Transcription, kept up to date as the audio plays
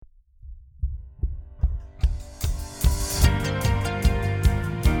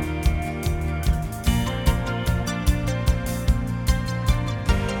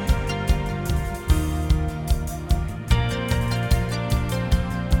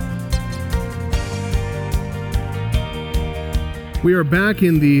We are back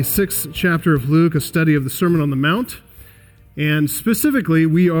in the 6th chapter of Luke, a study of the Sermon on the Mount. And specifically,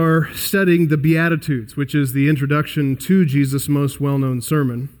 we are studying the Beatitudes, which is the introduction to Jesus' most well-known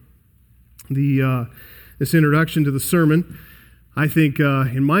sermon. This introduction to the sermon, I think,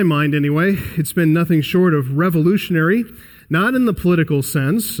 in my mind anyway, it's been nothing short of revolutionary, not in the political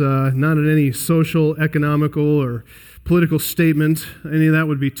sense, not in any social, economical, or political statement. Any of that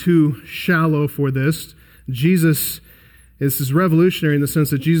would be too shallow for this. This is revolutionary in the sense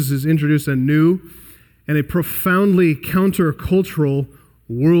that Jesus has introduced a new and a profoundly countercultural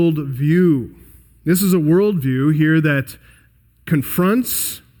worldview. This is a worldview here that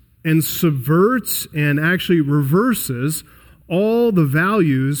confronts and subverts and actually reverses all the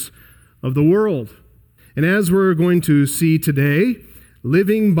values of the world. And as we're going to see today,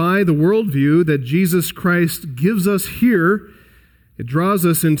 living by the worldview that Jesus Christ gives us here, it draws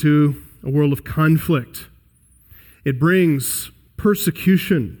us into a world of conflict. It brings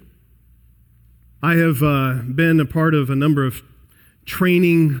persecution. I have been a part of a number of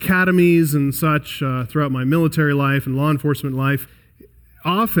training academies and such throughout my military life and law enforcement life.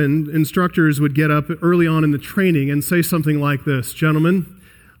 Often, instructors would get up early on in the training and say something like this: "Gentlemen,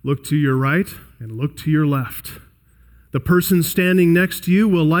 look to your right and look to your left. The person standing next to you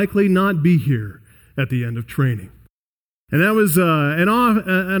will likely not be here at the end of training." And that was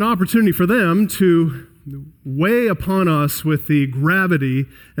an opportunity for them to weigh upon us with the gravity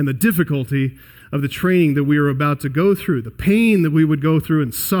and the difficulty of the training that we were about to go through, the pain that we would go through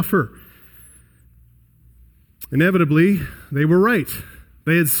and suffer. Inevitably, they were right.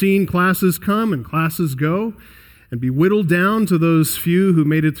 They had seen classes come and classes go and be whittled down to those few who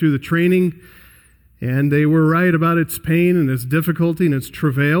made it through the training, and they were right about its pain and its difficulty and its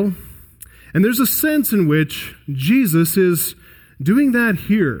travail. And there's a sense in which Jesus is doing that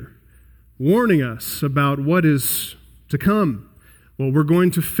here, warning us about what is to come, what we're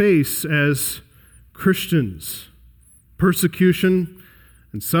going to face as Christians. Persecution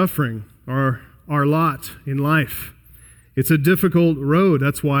and suffering are our lot in life. It's a difficult road.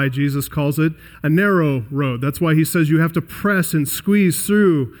 That's why Jesus calls it a narrow road. That's why he says you have to press and squeeze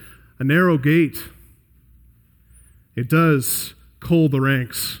through a narrow gate. It does cull the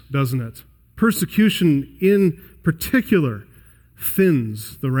ranks, doesn't it? Persecution in particular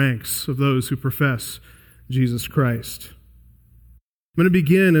thins the ranks of those who profess Jesus Christ. I'm going to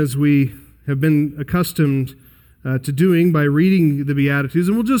begin, as we have been accustomed to doing, by reading the Beatitudes,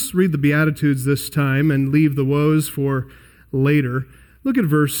 and we'll just read the Beatitudes this time and leave the woes for later. Look at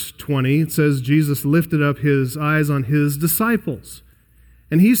verse 20. It says, Jesus lifted up his eyes on his disciples,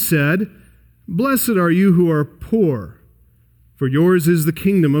 and he said, "Blessed are you who are poor, for yours is the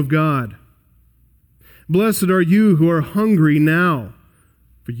kingdom of God. Blessed are you who are hungry now,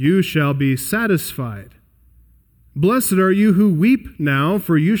 for you shall be satisfied. Blessed are you who weep now,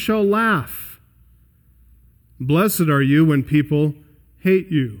 for you shall laugh. Blessed are you when people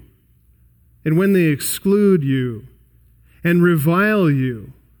hate you, and when they exclude you, and revile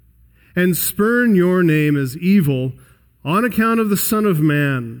you, and spurn your name as evil on account of the Son of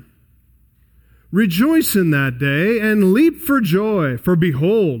Man. Rejoice in that day, and leap for joy, for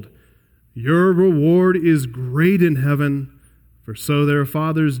behold, your reward is great in heaven, for so their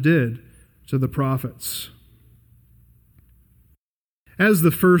fathers did to the prophets." As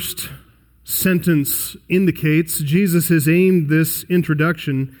the first sentence indicates, Jesus has aimed this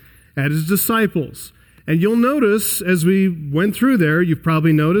introduction at his disciples. And you'll notice, as we went through there, you've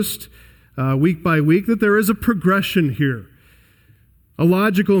probably noticed week by week, that there is a progression here. A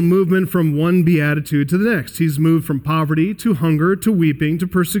logical movement from one beatitude to the next. He's moved from poverty to hunger to weeping to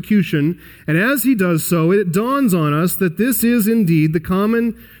persecution. And as he does so, it dawns on us that this is indeed the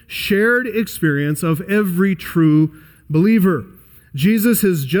common shared experience of every true believer. Jesus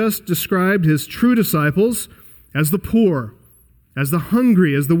has just described his true disciples as the poor, as the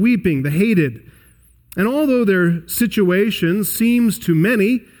hungry, as the weeping, the hated. And although their situation seems to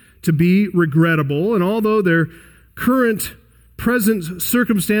many to be regrettable, and although their present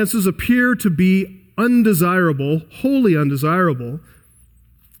circumstances appear to be undesirable, wholly undesirable,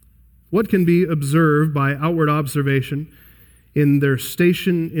 what can be observed by outward observation in their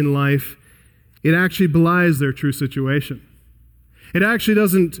station in life, it actually belies their true situation. It actually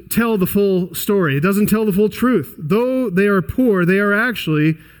doesn't tell the full story. It doesn't tell the full truth. Though they are poor, they are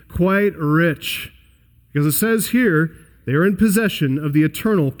actually quite rich. Because it says here, they are in possession of the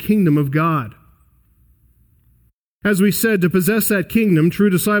eternal kingdom of God. As we said, to possess that kingdom, true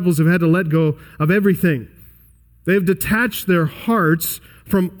disciples have had to let go of everything. They've detached their hearts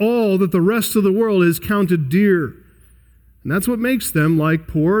from all that the rest of the world is counted dear. And that's what makes them like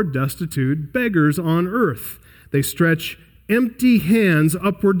poor, destitute beggars on earth. They stretch empty hands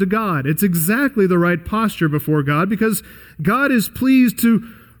upward to God. It's exactly the right posture before God because God is pleased to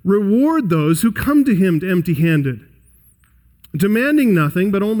reward those who come to him empty-handed, demanding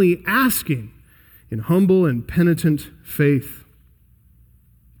nothing but only asking in humble and penitent faith.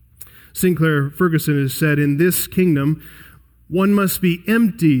 Sinclair Ferguson has said, in this kingdom, one must be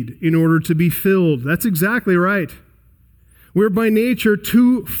emptied in order to be filled. That's exactly right. We're by nature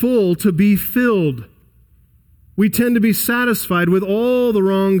too full to be filled. We tend to be satisfied with all the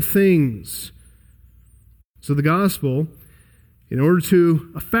wrong things. So the gospel, in order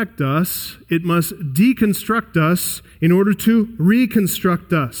to affect us, it must deconstruct us in order to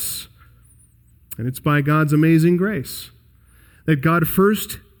reconstruct us. And it's by God's amazing grace that God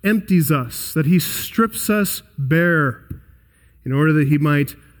first empties us, that he strips us bare in order that he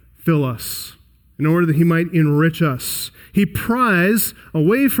might fill us, in order that he might enrich us. He pries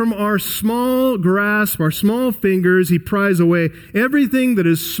away from our small grasp, our small fingers, he pries away everything that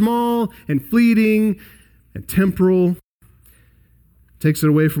is small and fleeting and temporal, takes it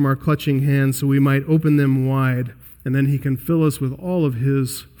away from our clutching hands so we might open them wide, and then he can fill us with all of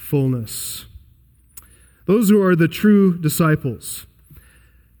his fullness. Those who are the true disciples,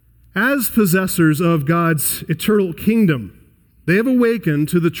 as possessors of God's eternal kingdom, they have awakened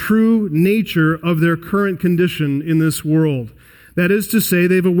to the true nature of their current condition in this world. That is to say,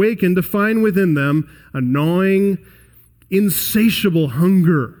 they've awakened to find within them a gnawing, insatiable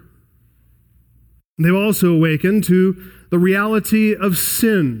hunger. They've also awakened to the reality of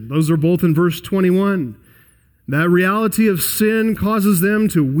sin. Those are both in verse 21. That reality of sin causes them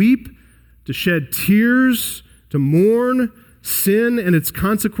to weep, to shed tears, to mourn sin and its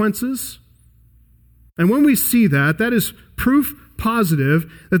consequences. And when we see that, that is proof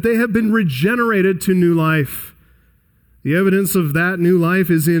positive that they have been regenerated to new life. The evidence of that new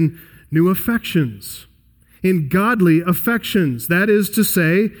life is in new affections, in godly affections. That is to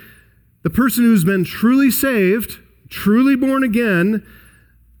say, the person who's been truly saved, truly born again,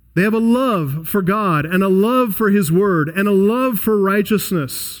 they have a love for God and a love for his word and a love for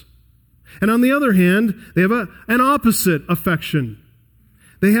righteousness. And on the other hand, they have an opposite affection.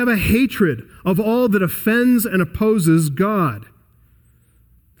 They have a hatred of all that offends and opposes God.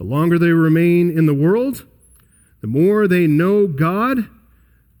 The longer they remain in the world, the more they know God,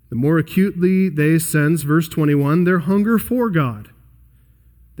 the more acutely they sense, verse 21, their hunger for God,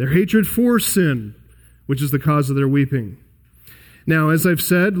 their hatred for sin, which is the cause of their weeping. Now, as I've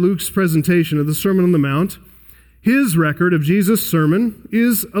said, Luke's presentation of the Sermon on the Mount, his record of Jesus' sermon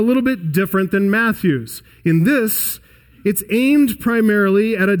is a little bit different than Matthew's. In this, it's aimed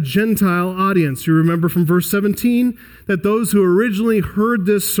primarily at a Gentile audience. You remember from verse 17 that those who originally heard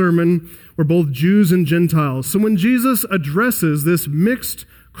this sermon were both Jews and Gentiles. So when Jesus addresses this mixed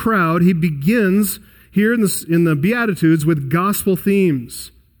crowd, he begins here in the Beatitudes with gospel themes.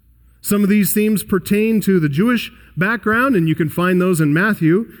 Some of these themes pertain to the Jewish background, and you can find those in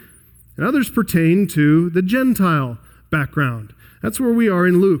Matthew, and others pertain to the Gentile background. That's where we are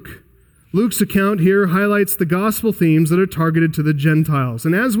in Luke. Luke's account here highlights the gospel themes that are targeted to the Gentiles.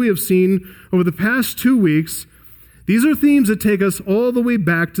 And as we have seen over the past 2 weeks, these are themes that take us all the way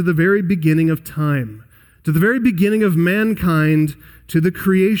back to the very beginning of time, to the very beginning of mankind, to the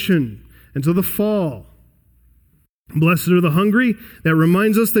creation, and to the fall. Blessed are the hungry. That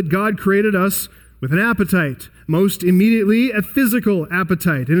reminds us that God created us with an appetite, most immediately a physical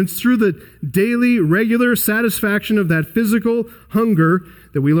appetite. And it's through the daily, regular satisfaction of that physical hunger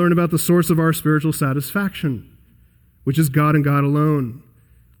that we learn about the source of our spiritual satisfaction, which is God and God alone.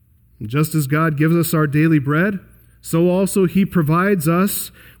 And just as God gives us our daily bread, so also he provides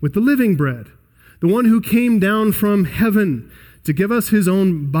us with the living bread, the one who came down from heaven to give us his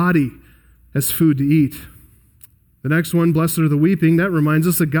own body as food to eat. The next one, blessed are the weeping, that reminds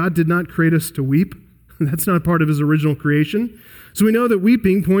us that God did not create us to weep. That's not part of his original creation. So we know that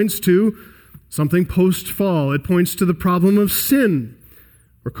weeping points to something post-fall. It points to the problem of sin.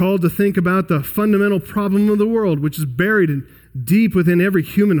 We're called to think about the fundamental problem of the world, which is buried deep within every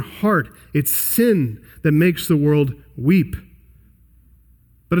human heart. It's sin that makes the world weep.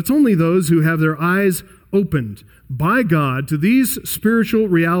 But it's only those who have their eyes opened by God to these spiritual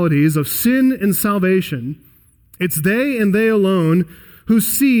realities of sin and salvation. It's they and they alone who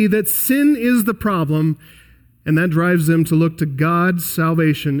see that sin is the problem, and that drives them to look to God's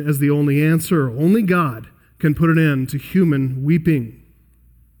salvation as the only answer. Only God can put an end to human weeping.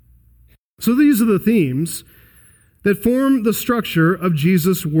 So these are the themes that form the structure of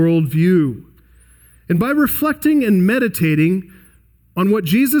Jesus' worldview. And by reflecting and meditating on what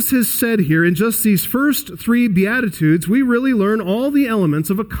Jesus has said here in just these first 3 Beatitudes, we really learn all the elements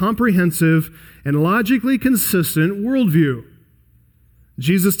of a comprehensive and logically consistent worldview.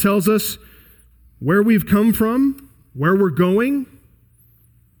 Jesus tells us where we've come from, where we're going.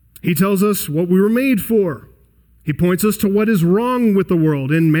 He tells us what we were made for. He points us to what is wrong with the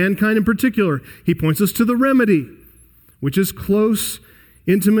world, and mankind in particular. He points us to the remedy, which is close,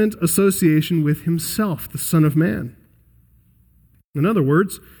 intimate association with himself, the Son of Man. In other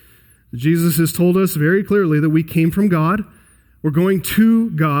words, Jesus has told us very clearly that we came from God, we're going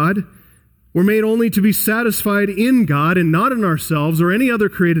to God, we're made only to be satisfied in God and not in ourselves or any other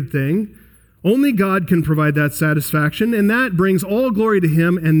created thing. Only God can provide that satisfaction, and that brings all glory to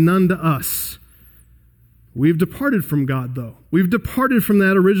him and none to us. We've departed from God, though. We've departed from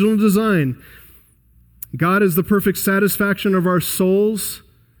that original design. God is the perfect satisfaction of our souls,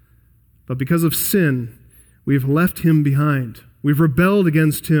 but because of sin, we've left him behind. We've rebelled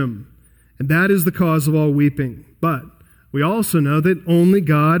against him, and that is the cause of all weeping. But we also know that only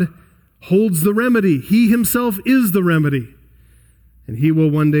God holds the remedy. He himself is the remedy, and he will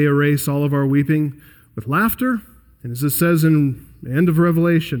one day erase all of our weeping with laughter, and as it says in the end of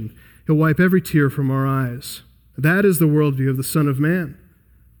Revelation, he'll wipe every tear from our eyes. That is the worldview of the Son of Man.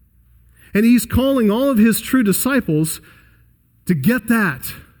 And he's calling all of his true disciples to get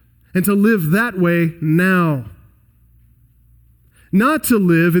that and to live that way now. Not to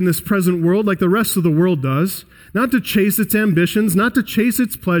live in this present world like the rest of the world does, not to chase its ambitions, not to chase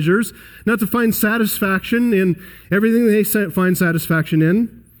its pleasures, not to find satisfaction in everything they find satisfaction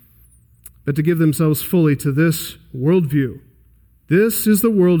in, but to give themselves fully to this worldview. This is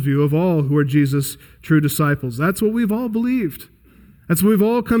the worldview of all who are Jesus' true disciples. That's what we've all believed. That's what we've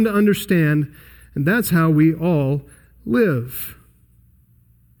all come to understand, and that's how we all live.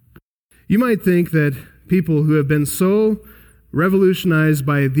 You might think that people who have been so revolutionized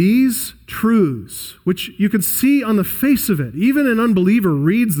by these truths, which you can see on the face of it, even an unbeliever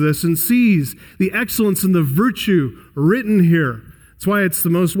reads this and sees the excellence and the virtue written here. That's why it's the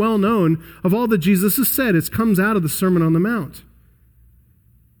most well-known of all that Jesus has said. It comes out of the Sermon on the Mount.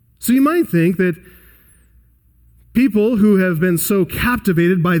 So you might think that people who have been so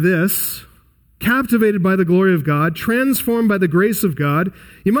captivated by this, captivated by the glory of God, transformed by the grace of God,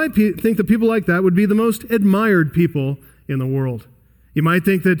 you might think that people like that would be the most admired people in the world. You might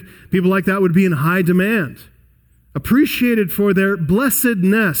think that people like that would be in high demand, appreciated for their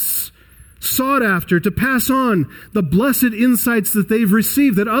blessedness, sought after to pass on the blessed insights that they've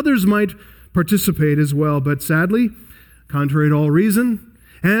received, that others might participate as well. But sadly, contrary to all reason,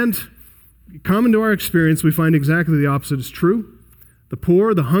 and common to our experience, we find exactly the opposite is true. The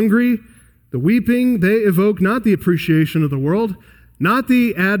poor, the hungry, the weeping, they evoke not the appreciation of the world, not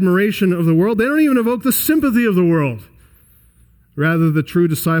the admiration of the world. They don't even evoke the sympathy of the world. Rather, the true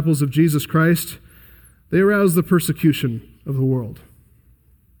disciples of Jesus Christ, they arouse the persecution of the world.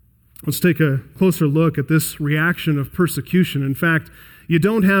 Let's take a closer look at this reaction of persecution. In fact, you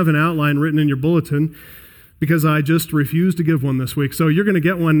don't have an outline written in your bulletin because I just refused to give one this week. So you're going to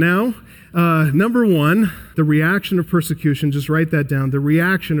get one now. Number 1, the reaction of persecution. Just write that down. The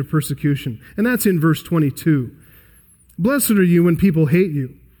reaction of persecution. And that's in verse 22. Blessed are you when people hate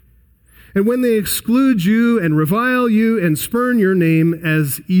you, and when they exclude you and revile you and spurn your name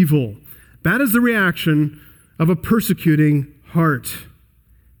as evil. That is the reaction of a persecuting heart.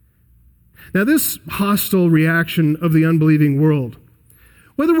 Now, this hostile reaction of the unbelieving world,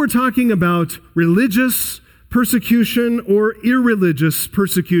 whether we're talking about religious persecution or irreligious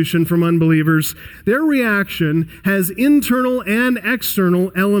persecution from unbelievers, their reaction has internal and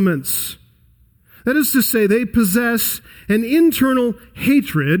external elements. That is to say, they possess an internal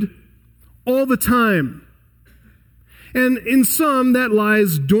hatred all the time. And in some, that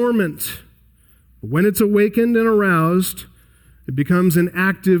lies dormant. When it's awakened and aroused, it becomes an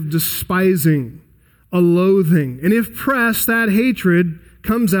active despising, a loathing. And if pressed, that hatred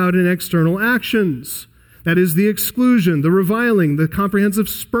comes out in external actions. That is the exclusion, the reviling, the comprehensive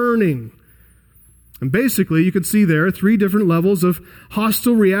spurning. And basically, you can see there 3 different levels of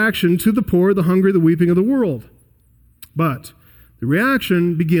hostile reaction to the poor, the hungry, the weeping of the world. But the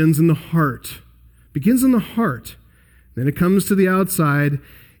reaction begins in the heart. Begins in the heart. Then it comes to the outside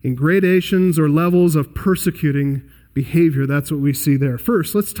in gradations or levels of persecuting behavior. That's what we see there.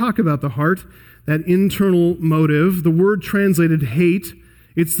 First, let's talk about the heart, that internal motive. The word translated hate,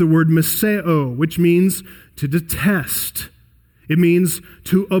 it's the word miseo, which means to detest. It means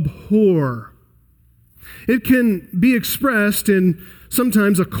to abhor. It can be expressed in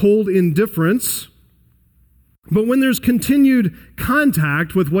sometimes a cold indifference, but when there's continued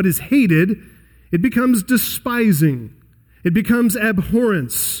contact with what is hated, it becomes despising. It becomes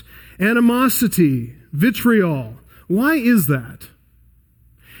abhorrence, animosity, vitriol. Why is that?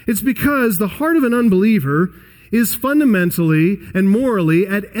 It's because the heart of an unbeliever is fundamentally and morally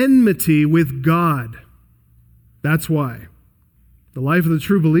at enmity with God. That's why. The life of the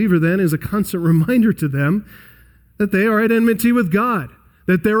true believer then is a constant reminder to them that they are at enmity with God,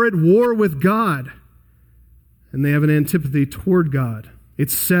 that they're at war with God, and they have an antipathy toward God.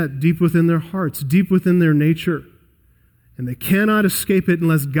 It's set deep within their hearts, deep within their nature, and they cannot escape it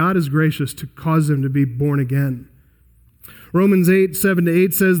unless God is gracious to cause them to be born again. Romans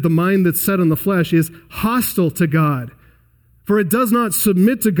 8:7-8 says, "The mind that's set on the flesh is hostile to God, for it does not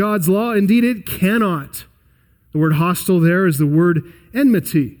submit to God's law. Indeed, it cannot." The word hostile there is the word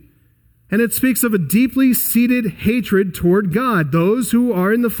enmity. And it speaks of a deeply seated hatred toward God. Those who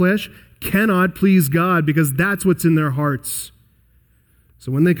are in the flesh cannot please God because that's what's in their hearts.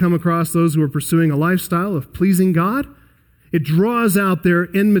 So when they come across those who are pursuing a lifestyle of pleasing God, it draws out their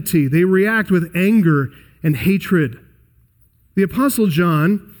enmity. They react with anger and hatred. The Apostle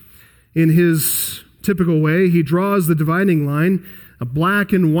John, in his typical way, he draws the dividing line, a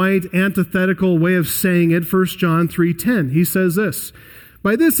black and white antithetical way of saying it, 1 John 3:10. He says this,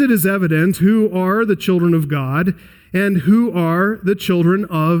 "By this it is evident who are the children of God and who are the children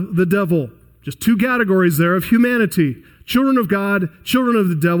of the devil." Just two categories there of humanity. Children of God, children of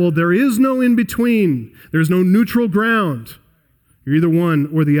the devil. There is no in between. There's no neutral ground. You're either one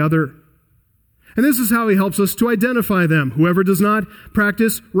or the other. And this is how he helps us to identify them. Whoever does not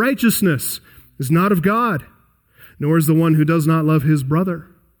practice righteousness is not of God, nor is the one who does not love his brother.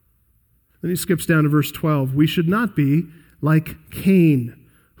 Then he skips down to verse 12. "We should not be like Cain,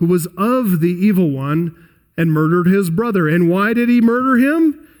 who was of the evil one and murdered his brother." And why did he murder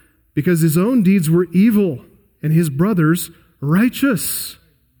him? Because his own deeds were evil and his brother's righteous.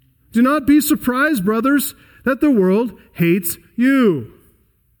 Do not be surprised, brothers, that the world hates you.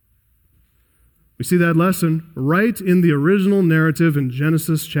 We see that lesson right in the original narrative in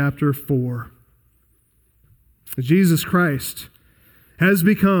Genesis chapter 4. Jesus Christ has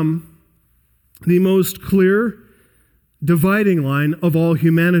become the most clear dividing line of all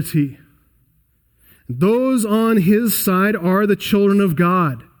humanity. Those on his side are the children of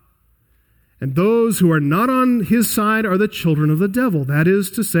God, and those who are not on his side are the children of the devil. That is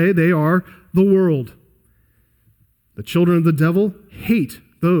to say, they are the world. The children of the devil hate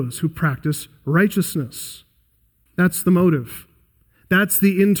those who practice righteousness. That's the motive. That's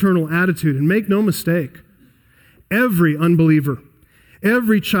the internal attitude. And make no mistake, every unbeliever,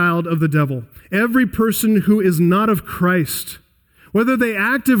 every child of the devil, every person who is not of Christ, whether they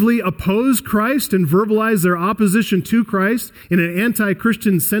actively oppose Christ and verbalize their opposition to Christ in an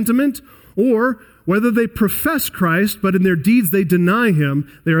anti-Christian sentiment, or whether they profess Christ but in their deeds they deny him,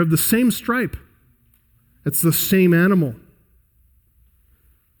 they are of the same stripe. It's the same animal.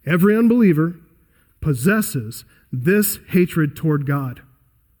 Every unbeliever possesses this hatred toward God.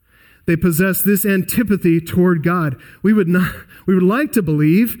 They possess this antipathy toward God. We would like to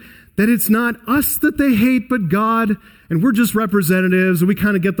believe that it's not us that they hate, but God, and we're just representatives, and we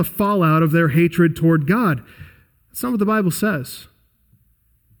kind of get the fallout of their hatred toward God. That's not what the Bible says.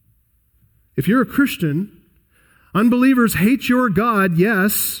 If you're a Christian, unbelievers hate your God,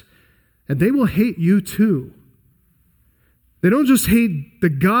 yes, and they will hate you too. They don't just hate the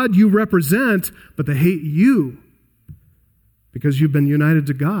God you represent, but they hate you because you've been united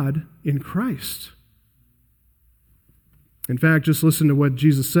to God in Christ. In fact, just listen to what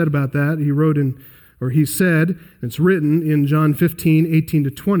Jesus said about that. He said, it's written in John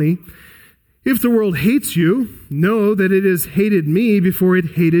 15:18-20, "If the world hates you, know that it has hated me before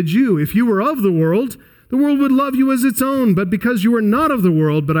it hated you. If you were of the world would love you as its own. But because you are not of the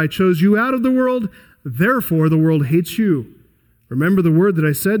world, but I chose you out of the world, therefore the world hates you. Remember the word that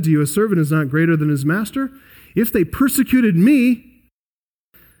I said to you, a servant is not greater than his master. If they persecuted me,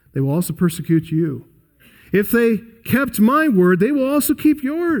 they will also persecute you. If they kept my word, they will also keep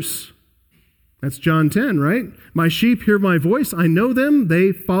yours." That's John 10, right? "My sheep hear my voice. I know them.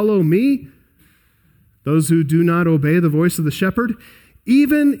 They follow me. Those who do not obey the voice of the shepherd,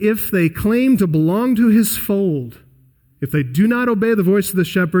 even if they claim to belong to his fold, if they do not obey the voice of the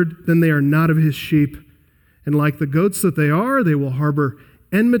shepherd, then they are not of his sheep. And like the goats that they are, they will harbor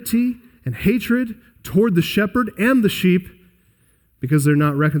enmity and hatred toward the shepherd and the sheep because they're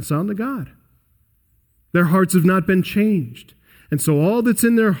not reconciled to God. Their hearts have not been changed. And so all that's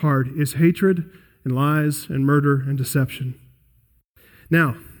in their heart is hatred and lies and murder and deception."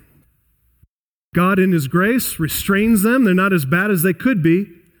 Now, God in his grace restrains them. They're not as bad as they could be,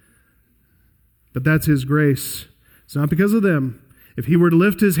 but that's his grace. It's not because of them. If he were to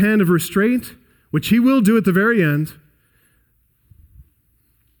lift his hand of restraint, which he will do at the very end,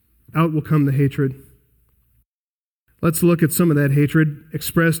 out will come the hatred. Let's look at some of that hatred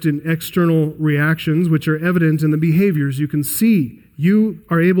expressed in external reactions, which are evident in the behaviors you can see. You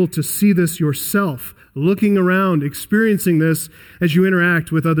are able to see this yourself, looking around, experiencing this as you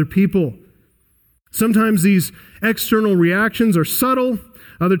interact with other people. Sometimes these external reactions are subtle.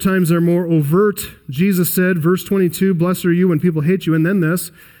 Other times they're more overt. Jesus said, verse 22, "Blessed are you when people hate you," and then this,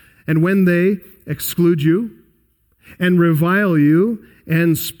 "and when they exclude you and revile you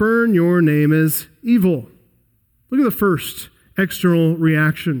and spurn your name as evil." Look at the first external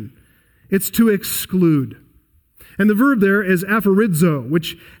reaction. It's to exclude. And the verb there is aphorizo,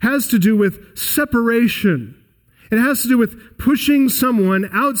 which has to do with separation. It has to do with pushing someone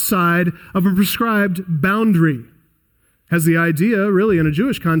outside of a prescribed boundary. Has the idea, really, in a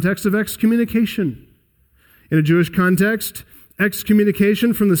Jewish context, of excommunication. In a Jewish context,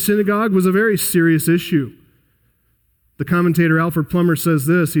 excommunication from the synagogue was a very serious issue. The commentator Alfred Plummer says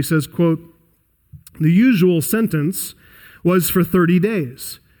this. He says, quote, "The usual sentence was for 30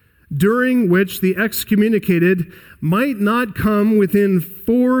 days, during which the excommunicated might not come within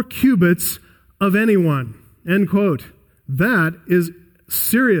 4 cubits of anyone." End quote. That is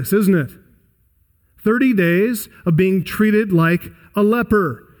serious, isn't it? 30 days of being treated like a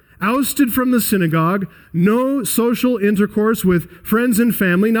leper, ousted from the synagogue, no social intercourse with friends and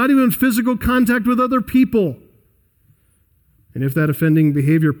family, not even physical contact with other people. And if that offending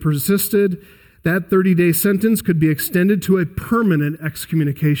behavior persisted, that 30-day sentence could be extended to a permanent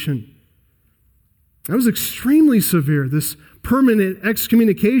excommunication. That was extremely severe, this permanent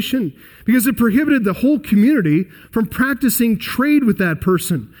excommunication, because it prohibited the whole community from practicing trade with that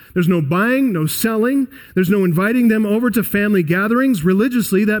person. There's no buying, no selling. There's no inviting them over to family gatherings.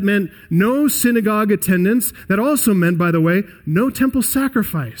 Religiously, that meant no synagogue attendance. That also meant, by the way, no temple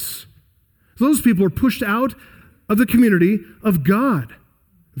sacrifice. So those people were pushed out of the community of God.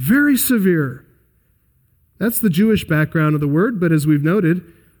 Very severe. That's the Jewish background of the word, but as we've noted,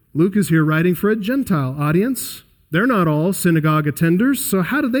 Luke is here writing for a Gentile audience. They're not all synagogue attenders, so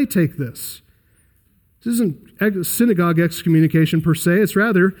how do they take this? This isn't synagogue excommunication per se. It's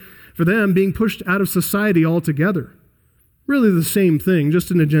rather, for them, being pushed out of society altogether. Really the same thing,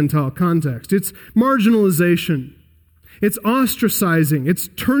 just in a Gentile context. It's marginalization. It's ostracizing. It's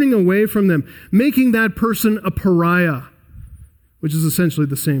turning away from them, making that person a pariah, which is essentially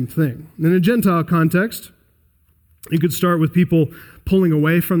the same thing. In a Gentile context, you could start with people pulling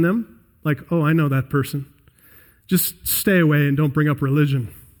away from them, like, "Oh, I know that person. Just stay away and don't bring up religion."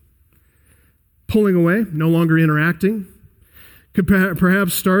 Pulling away, no longer interacting. Could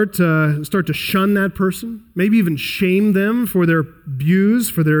perhaps start to shun that person, maybe even shame them for their views,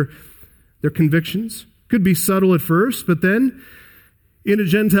 for their convictions. Could be subtle at first, but then in a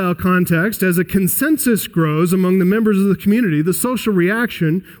Gentile context, as a consensus grows among the members of the community, the social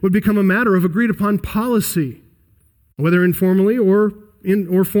reaction would become a matter of agreed upon policy, whether informally or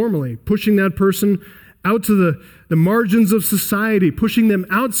formally, pushing that person out to the margins of society, pushing them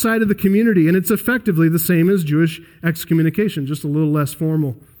outside of the community. And it's effectively the same as Jewish excommunication, just a little less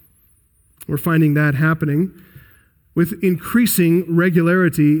formal. We're finding that happening with increasing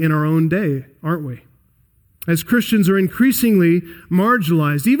regularity in our own day, aren't we? As Christians are increasingly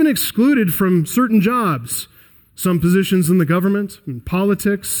marginalized, even excluded from certain jobs, some positions in the government, in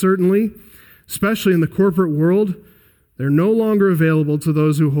politics certainly, especially in the corporate world, they're no longer available to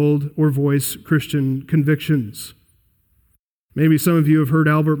those who hold or voice Christian convictions. Maybe some of you have heard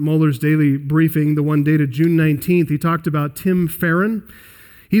Albert Mohler's daily briefing, the one dated June 19th. He talked about Tim Farron.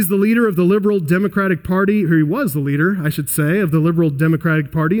 He's the leader of the Liberal Democratic Party, or he was the leader, I should say, of the Liberal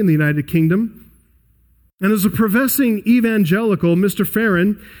Democratic Party in the United Kingdom. And as a professing evangelical, Mr.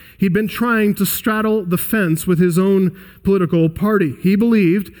 Farron, he'd been trying to straddle the fence with his own political party. He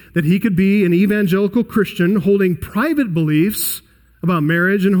believed that he could be an evangelical Christian holding private beliefs about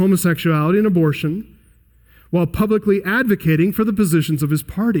marriage and homosexuality and abortion, while publicly advocating for the positions of his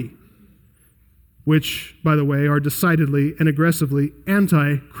party, which, by the way, are decidedly and aggressively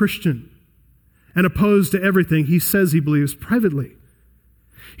anti-Christian and opposed to everything he says he believes privately.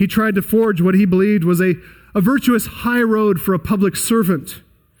 He tried to forge what he believed was a virtuous high road for a public servant,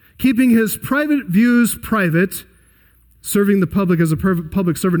 keeping his private views private, serving the public as a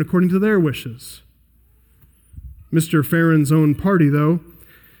public servant according to their wishes. Mr. Farron's own party, though,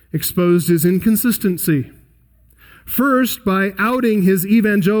 exposed his inconsistency. First, by outing his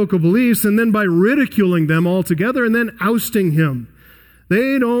evangelical beliefs, and then by ridiculing them altogether, and then ousting him.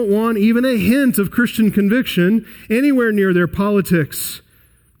 They don't want even a hint of Christian conviction anywhere near their politics.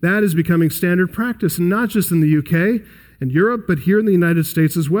 That is becoming standard practice, and not just in the UK and Europe, but here in the United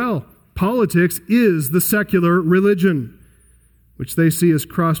States as well. Politics is the secular religion, which they see as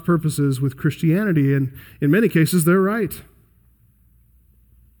cross purposes with Christianity, and in many cases they're right.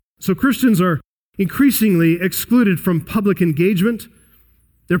 So Christians are increasingly excluded from public engagement.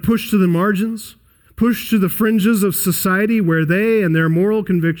 They're pushed to the margins, pushed to the fringes of society where they and their moral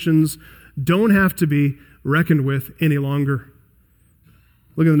convictions don't have to be reckoned with any longer.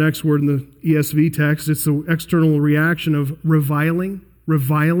 Look at the next word in the ESV text. It's the external reaction of reviling.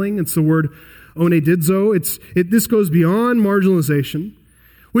 Reviling. It's the word onedidzo. This goes beyond marginalization,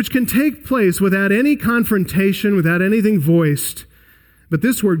 which can take place without any confrontation, without anything voiced. But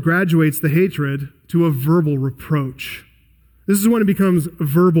this word graduates the hatred to a verbal reproach. This is when it becomes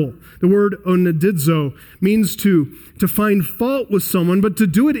verbal. The word onedidzo means to find fault with someone, but to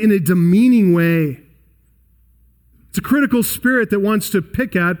do it in a demeaning way. It's a critical spirit that wants to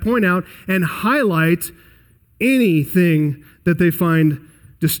pick at, point out, and highlight anything that they find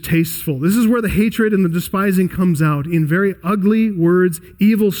distasteful. This is where the hatred and the despising comes out in very ugly words,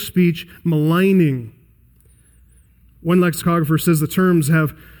 evil speech, maligning. One lexicographer says the terms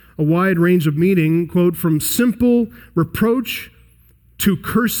have a wide range of meaning, quote, from simple reproach to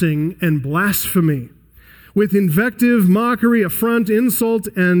cursing and blasphemy, with invective, mockery, affront, insult,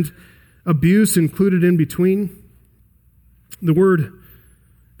 and abuse included in between. The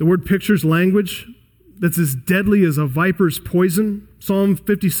word pictures language that's as deadly as a viper's poison. Psalm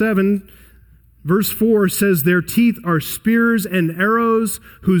 57, verse 4 says, their teeth are spears and arrows,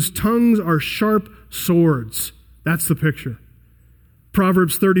 whose tongues are sharp swords. That's the picture.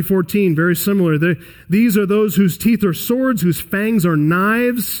 Proverbs 30:14, very similar. These are those whose teeth are swords, whose fangs are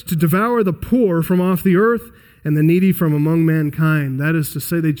knives, to devour the poor from off the earth and the needy from among mankind. That is to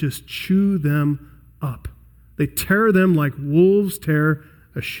say, they just chew them up. They tear them like wolves tear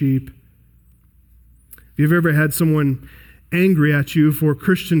a sheep. If you've ever had someone angry at you for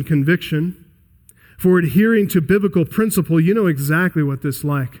Christian conviction, for adhering to biblical principle, you know exactly what this is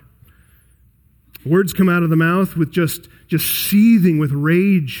like. Words come out of the mouth with just seething with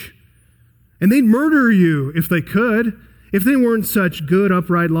rage. And they'd murder you if they could, if they weren't such good,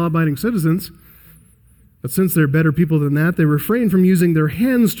 upright, law-abiding citizens. But since they're better people than that, they refrain from using their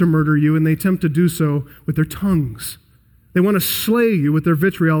hands to murder you, and they attempt to do so with their tongues. They want to slay you with their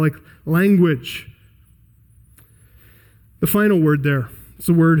vitriolic language. The final word there is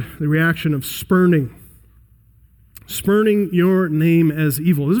the reaction of spurning. Spurning your name as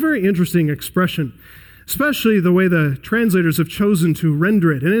evil. This is a very interesting expression, especially the way the translators have chosen to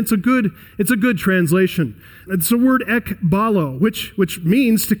render it. And it's a good translation. It's the word ekbalo, which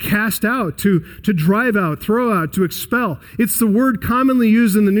means to cast out, to drive out, throw out, to expel. It's the word commonly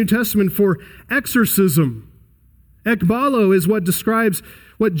used in the New Testament for exorcism. Ekbalo is what describes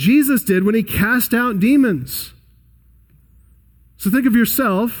what Jesus did when he cast out demons. So think of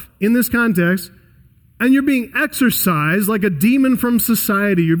yourself in this context, and you're being exorcised like a demon from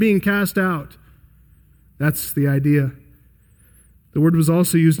society. You're being cast out. That's the idea. The word was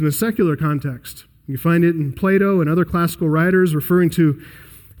also used in a secular context. You find it in Plato and other classical writers referring to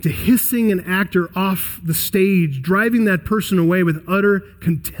hissing an actor off the stage, driving that person away with utter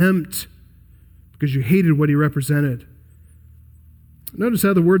contempt because you hated what he represented. Notice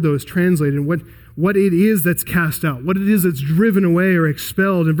how the word, though, is translated and what it is that's cast out, what it is that's driven away or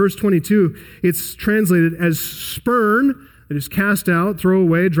expelled. In verse 22, it's translated as spurn, that is cast out, throw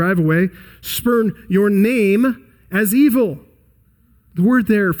away, drive away. Spurn your name as evil. The word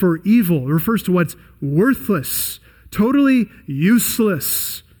there for evil refers to what's worthless, totally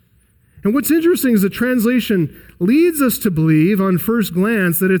useless. And what's interesting is the translation leads us to believe on first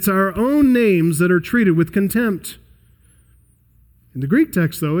glance that it's our own names that are treated with contempt. In the Greek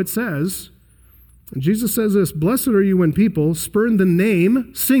text, though, it says, and Jesus says this, blessed are you when people spurn the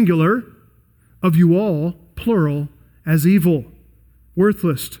name, singular, of you all, plural, as evil,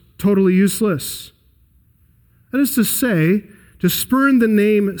 worthless, totally useless. That is to say, to spurn the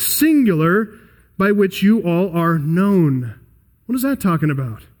name, singular, by which you all are known. What is that talking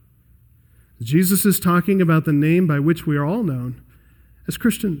about? Jesus is talking about the name by which we are all known as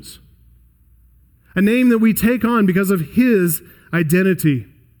Christians. A name that we take on because of his identity.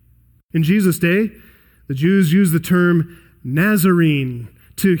 In Jesus' day, the Jews used the term Nazarene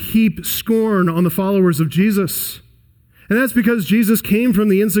to heap scorn on the followers of Jesus. And that's because Jesus came from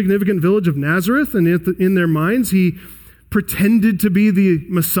the insignificant village of Nazareth, and in their minds, he pretended to be the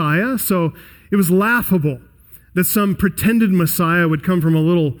Messiah. So it was laughable that some pretended Messiah would come from a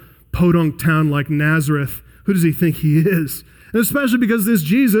little podunk town like Nazareth. Who does he think he is? And especially because this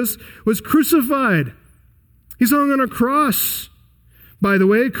Jesus was crucified. He's hung on a cross. By the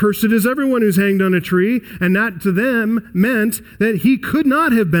way, cursed is everyone who's hanged on a tree, and that to them meant that he could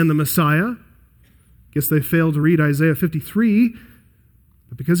not have been the Messiah. Guess they failed to read Isaiah 53,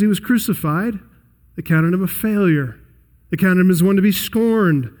 But because he was crucified, they counted him a failure. They counted him as one to be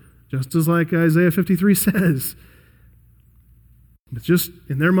scorned, just as like Isaiah 53 says. But just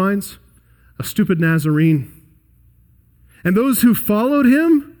in their minds, a stupid Nazarene. And those who followed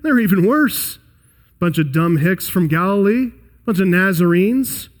him, they're even worse. Bunch of dumb hicks from Galilee, bunch of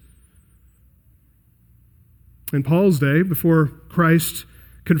Nazarenes. In Paul's day, before Christ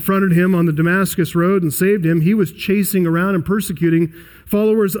confronted him on the Damascus road and saved him, he was chasing around and persecuting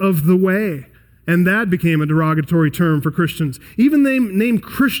followers of the way. And that became a derogatory term for Christians. Even the name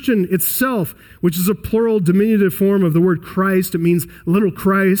Christian itself, which is a plural diminutive form of the word Christ, it means little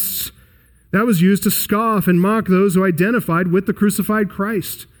Christs, that was used to scoff and mock those who identified with the crucified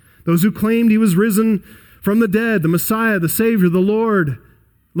Christ. Those who claimed he was risen from the dead, the Messiah, the Savior, the Lord.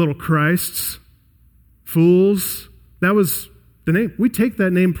 Little Christs. Fools. That was the name. We take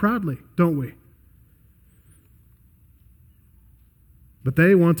that name proudly, don't we? But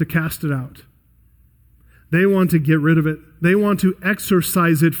they want to cast it out. They want to get rid of it. They want to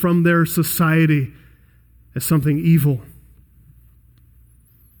exorcise it from their society as something evil.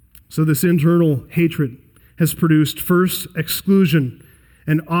 So this internal hatred has produced first exclusion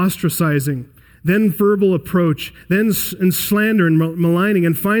and ostracizing, then verbal approach, then slander and maligning,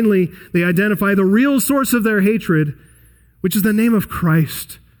 and finally they identify the real source of their hatred, which is the name of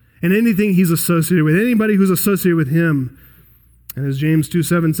Christ and anything he's associated with, anybody who's associated with him. And as James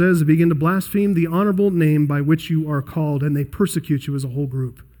 2:7 says, they begin to blaspheme the honorable name by which you are called, and they persecute you as a whole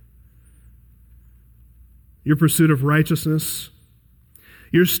group. Your pursuit of righteousness,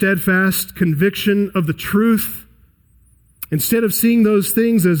 your steadfast conviction of the truth, instead of seeing those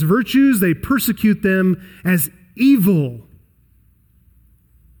things as virtues, they persecute them as evil.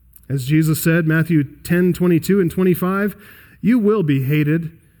 As Jesus said, Matthew 10:22 and 25, you will be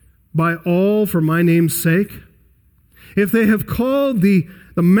hated by all for my name's sake. If they have called the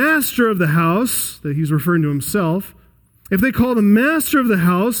master of the house, that he's referring to himself, if they call the master of the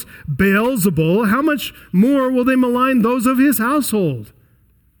house Beelzebul, how much more will they malign those of his household?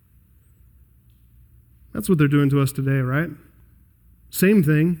 That's what they're doing to us today, right? Same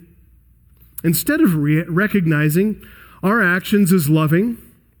thing. Instead of recognizing our actions as loving,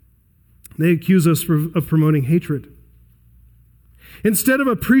 they accuse us of promoting hatred. Instead of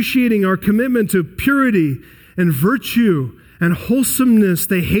appreciating our commitment to purity and virtue and wholesomeness,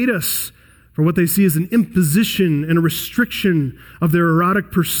 they hate us for what they see as an imposition and a restriction of their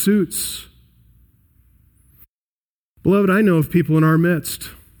erotic pursuits. Beloved, I know of people in our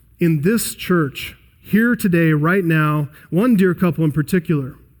midst, in this church, here today, right now, one dear couple in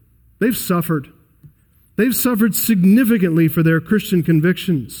particular, they've suffered. They've suffered significantly for their Christian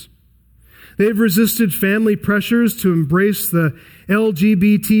convictions. They've resisted family pressures to embrace the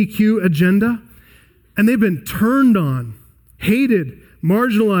LGBTQ agenda, and they've been turned on, hated,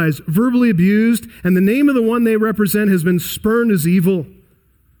 marginalized, verbally abused, and the name of the one they represent has been spurned as evil.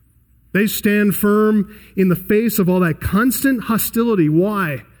 They stand firm in the face of all that constant hostility.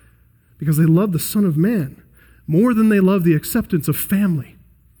 Why? Because they love the Son of Man more than they love the acceptance of family.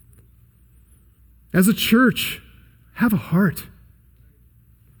 As a church, have a heart.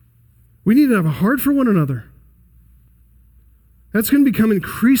 We need to have a heart for one another. That's going to become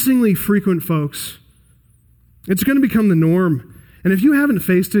increasingly frequent, folks. It's going to become the norm. And if you haven't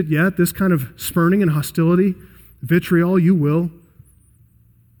faced it yet, this kind of spurning and hostility, vitriol, you will.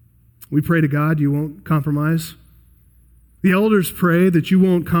 We pray to God you won't compromise. The elders pray that you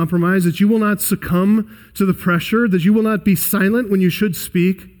won't compromise, that you will not succumb to the pressure, that you will not be silent when you should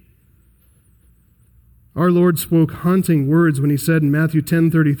speak. Our Lord spoke haunting words when he said in Matthew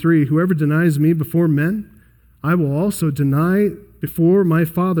 10:33, whoever denies me before men, I will also deny before my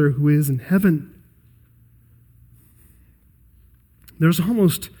Father who is in heaven. There's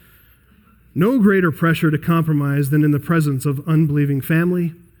almost no greater pressure to compromise than in the presence of unbelieving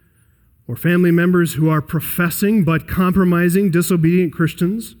family or family members who are professing but compromising, disobedient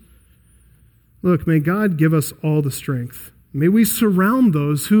Christians. Look, may God give us all the strength. May we surround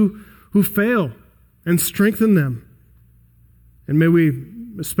those who fail and strengthen them. And may we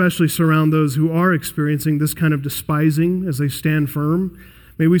especially surround those who are experiencing this kind of despising as they stand firm.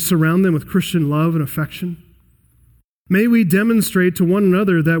 May we surround them with Christian love and affection. May we demonstrate to one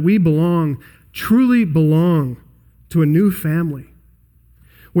another that we belong, truly belong, to a new family,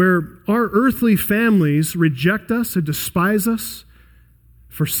 where our earthly families reject us and despise us,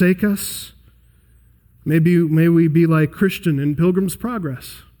 forsake us. May we be like Christian in Pilgrim's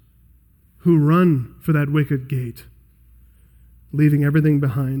Progress, who run for that wicket gate, leaving everything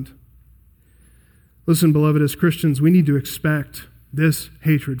behind. Listen, beloved, as Christians, we need to expect this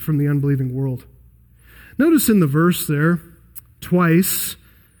hatred from the unbelieving world. Notice in the verse there, twice,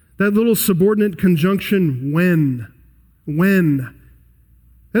 that little subordinate conjunction, when. When.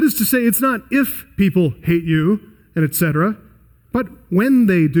 That is to say, it's not if people hate you, and etc., but when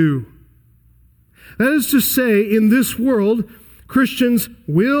they do. That is to say, in this world, Christians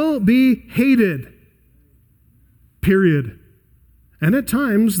will be hated. Period. And at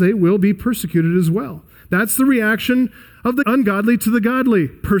times, they will be persecuted as well. That's the reaction of the ungodly to the godly.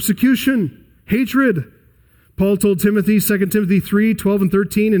 Persecution, hatred. Paul told Timothy, 2 Timothy 3, 12 and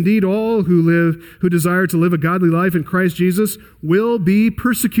 13, indeed, all who desire to live a godly life in Christ Jesus will be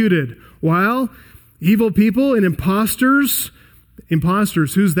persecuted. While evil people and imposters,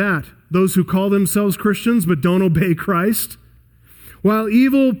 who's that? Those who call themselves Christians but don't obey Christ. While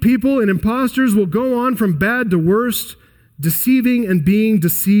evil people and imposters will go on from bad to worst, deceiving and being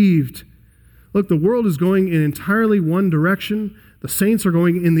deceived. Look, the world is going in entirely one direction. The saints are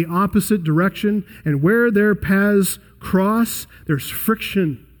going in the opposite direction. And where their paths cross, there's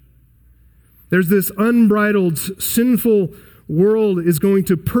friction. There's this unbridled, sinful world is going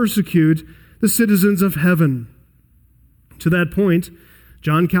to persecute the citizens of heaven. To that point,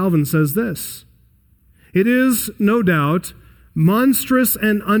 John Calvin says this: it is, no doubt, monstrous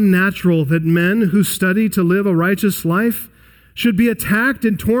and unnatural that men who study to live a righteous life should be attacked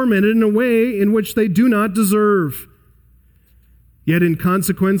and tormented in a way in which they do not deserve. Yet in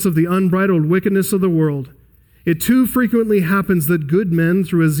consequence of the unbridled wickedness of the world, it too frequently happens that good men,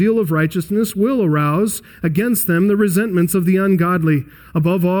 through a zeal of righteousness, will arouse against them the resentments of the ungodly.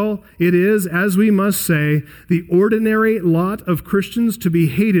 Above all, it is, as we must say, the ordinary lot of Christians to be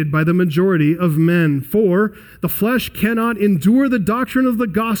hated by the majority of men. For the flesh cannot endure the doctrine of the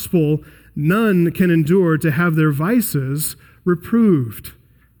gospel. None can endure to have their vices reproved.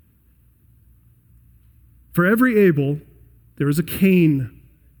 For every Abel, there is a Cain.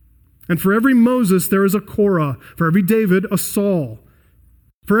 And for every Moses, there is a Korah. For every David, a Saul.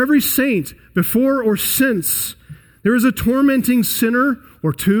 For every saint, before or since, there is a tormenting sinner,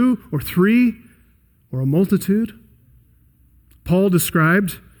 or two, or three, or a multitude. Paul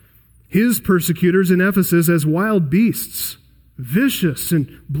described his persecutors in Ephesus as wild beasts, vicious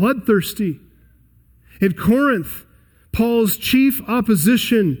and bloodthirsty. In Corinth, Paul's chief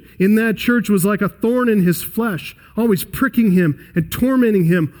opposition in that church was like a thorn in his flesh, always pricking him and tormenting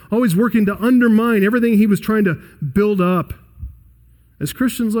him, always working to undermine everything he was trying to build up. As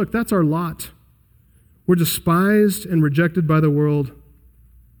Christians, look, that's our lot. We're despised and rejected by the world.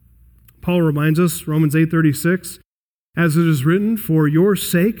 Paul reminds us, Romans 8:36, as it is written, for your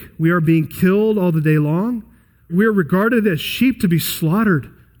sake we are being killed all the day long. We are regarded as sheep to be slaughtered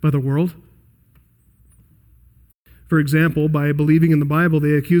by the world. For example, by believing in the Bible,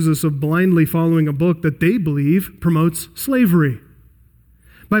 they accuse us of blindly following a book that they believe promotes slavery.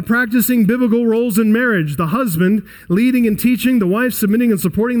 By practicing biblical roles in marriage, the husband leading and teaching, the wife submitting and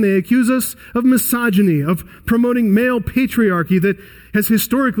supporting, they accuse us of misogyny, of promoting male patriarchy that has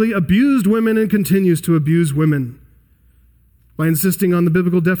historically abused women and continues to abuse women. By insisting on the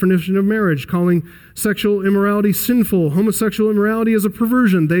biblical definition of marriage, calling sexual immorality sinful, homosexual immorality as a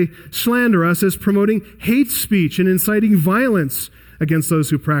perversion, they slander us as promoting hate speech and inciting violence against those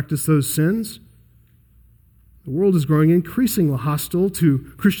who practice those sins. The world is growing increasingly hostile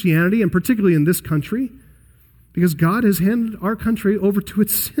to Christianity, and particularly in this country, because God has handed our country over to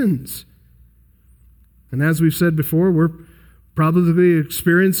its sins. And as we've said before, we're probably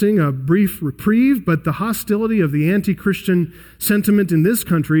experiencing a brief reprieve, but the hostility of the anti-Christian sentiment in this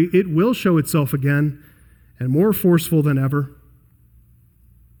country, it will show itself again, and more forceful than ever.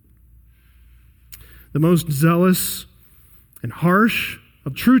 The most zealous and harsh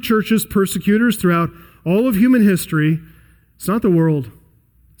of true churches' persecutors throughout all of human history, it's not the world,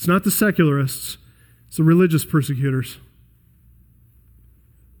 it's not the secularists, it's the religious persecutors.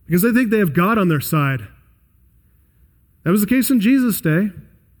 Because they think they have God on their side. That was the case in Jesus' day.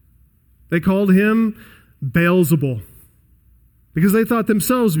 They called him Beelzebul because they thought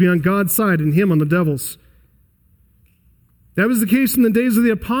themselves to be on God's side and him on the devil's. That was the case in the days of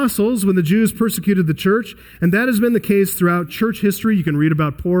the apostles when the Jews persecuted the church, and that has been the case throughout church history. You can read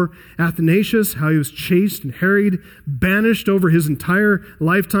about poor Athanasius, how he was chased and harried, banished over his entire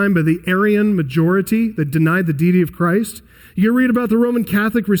lifetime by the Arian majority that denied the deity of Christ. You can read about the Roman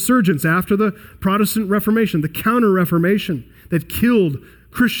Catholic resurgence after the Protestant Reformation, the Counter-Reformation that killed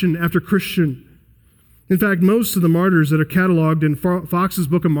Christian after Christian. In fact, most of the martyrs that are cataloged in Fox's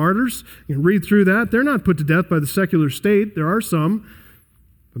Book of Martyrs, you can read through that, they're not put to death by the secular state. There are some,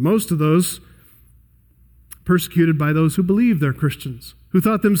 but most of those persecuted by those who believe they're Christians, who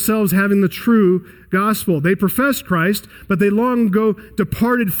thought themselves having the true gospel. They professed Christ, but they long ago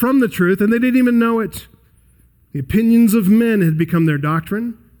departed from the truth, and they didn't even know it. The opinions of men had become their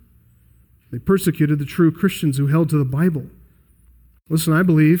doctrine. They persecuted the true Christians who held to the Bible. Listen, I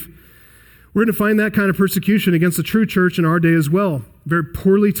believe we're going to find that kind of persecution against the true church in our day as well. Very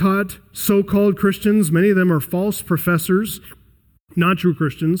poorly taught, so-called Christians. Many of them are false professors, not true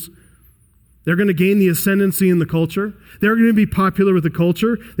Christians. They're going to gain the ascendancy in the culture. They're going to be popular with the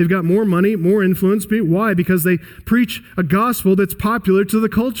culture. They've got more money, more influence. Why? Because they preach a gospel that's popular to the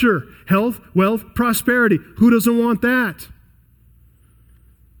culture. Health, wealth, prosperity. Who doesn't want that?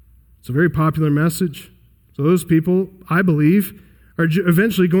 It's a very popular message. So those people, I believe, are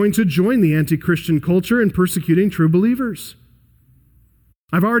eventually going to join the anti-Christian culture in persecuting true believers.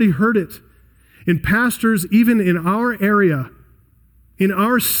 I've already heard it in pastors, even in our area, in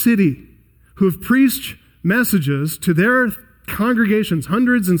our city, who have preached messages to their congregations,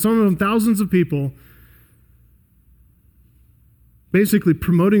 hundreds and some of them thousands of people, basically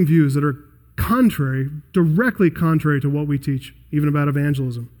promoting views that are contrary, directly contrary to what we teach, even about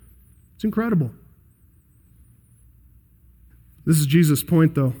evangelism. It's incredible. This is Jesus'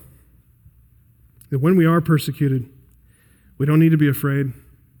 point, though, that when we are persecuted, we don't need to be afraid.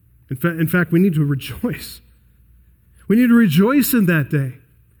 In fact, we need to rejoice. We need to rejoice in that day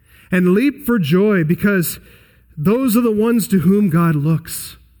and leap for joy, because those are the ones to whom God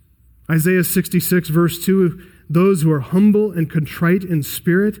looks. Isaiah 66, verse 2, those who are humble and contrite in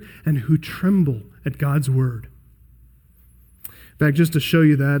spirit and who tremble at God's word. In fact, just to show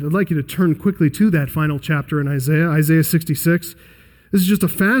you that, I'd like you to turn quickly to that final chapter in Isaiah 66. This is just a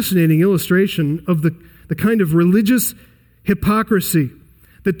fascinating illustration of the kind of religious hypocrisy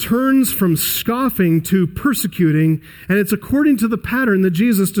that turns from scoffing to persecuting, and it's according to the pattern that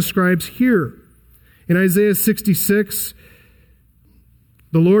Jesus describes here. In Isaiah 66,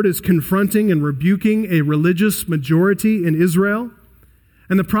 the Lord is confronting and rebuking a religious majority in Israel.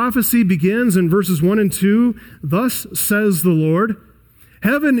 And the prophecy begins in verses 1 and 2, thus says the Lord,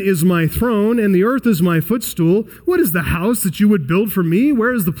 heaven is my throne and the earth is my footstool. What is the house that you would build for me?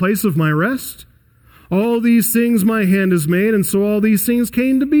 Where is the place of my rest? All these things my hand has made, and so all these things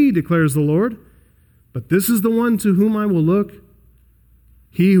came to be, declares the Lord. But this is the one to whom I will look,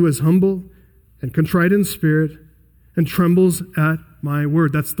 he who is humble and contrite in spirit and trembles at my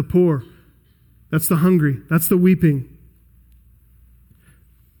word. That's the poor. That's the hungry. That's the weeping.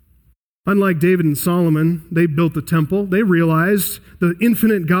 Unlike David and Solomon, they built the temple. They realized the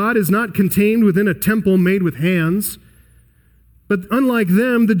infinite God is not contained within a temple made with hands. But unlike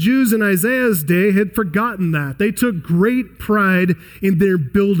them, the Jews in Isaiah's day had forgotten that. They took great pride in their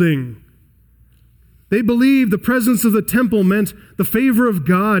building. They believed the presence of the temple meant the favor of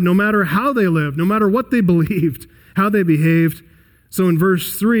God, no matter how they lived, no matter what they believed, how they behaved. So in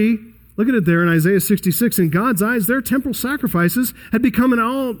verse 3, look at it there in Isaiah 66, in God's eyes, their temporal sacrifices had become an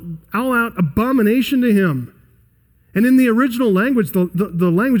all-out abomination to him. And in the original language,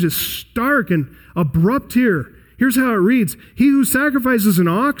 the language is stark and abrupt here. Here's how it reads. He who sacrifices an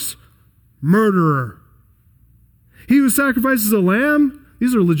ox, murderer. He who sacrifices a lamb,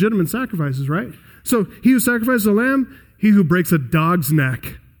 these are legitimate sacrifices, right? So he who sacrifices a lamb, he who breaks a dog's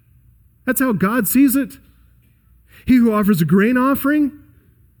neck. That's how God sees it. He who offers a grain offering,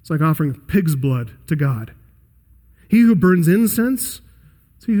 it's like offering pig's blood to God. He who burns incense,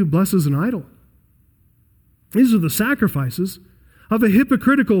 it's he who blesses an idol. These are the sacrifices of a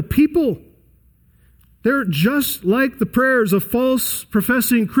hypocritical people. They're just like the prayers of false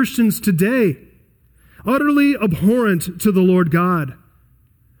professing Christians today, utterly abhorrent to the Lord God.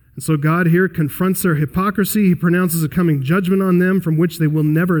 And so God here confronts their hypocrisy. He pronounces a coming judgment on them from which they will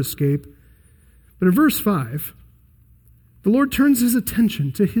never escape. But in verse 5, the Lord turns his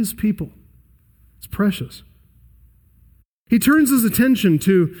attention to his people. It's precious. He turns his attention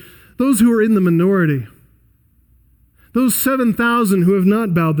to those who are in the minority. Those 7,000 who have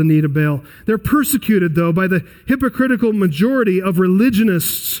not bowed the knee to Baal. They're persecuted, though, by the hypocritical majority of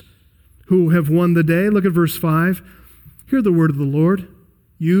religionists who have won the day. Look at verse 5. Hear the word of the Lord,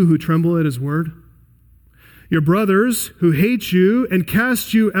 you who tremble at his word. Your brothers who hate you and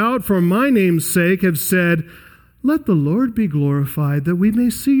cast you out for my name's sake have said, let the Lord be glorified, that we may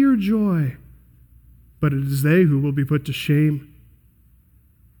see your joy. But it is they who will be put to shame.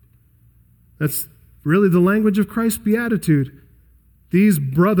 That's really the language of Christ's beatitude. These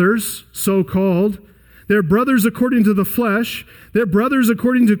brothers, so-called, they're brothers according to the flesh, they're brothers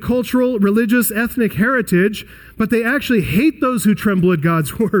according to cultural, religious, ethnic heritage, but they actually hate those who tremble at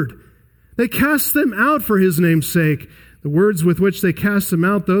God's word. They cast them out for his name's sake. The words with which they cast them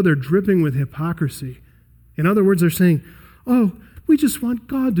out, though, they're dripping with hypocrisy. In other words, they're saying, oh, we just want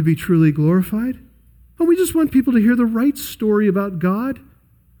God to be truly glorified. Oh, we just want people to hear the right story about God.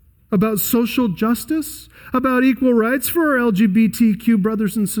 about social justice, about equal rights for our LGBTQ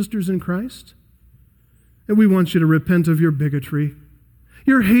brothers and sisters in Christ. And we want you to repent of your bigotry,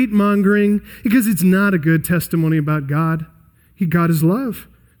 your hate-mongering, because it's not a good testimony about God. God is love.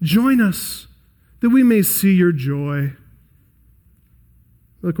 Join us that we may see your joy.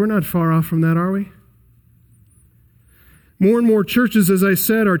 Look, we're not far off from that, are we? More and more churches, as I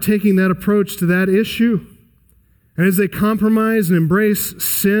said, are taking that approach to that issue. And as they compromise and embrace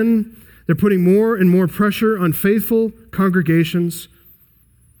sin, they're putting more and more pressure on faithful congregations.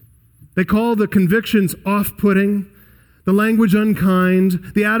 They call the convictions off-putting, the language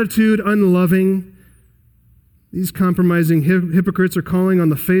unkind, the attitude unloving. These compromising hypocrites are calling on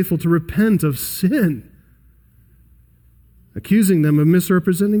the faithful to repent of sin, accusing them of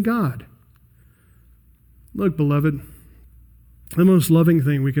misrepresenting God. Look, beloved, the most loving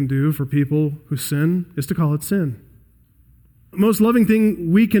thing we can do for people who sin is to call it sin. The most loving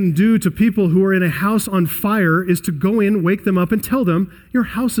thing we can do to people who are in a house on fire is to go in, wake them up, and tell them, your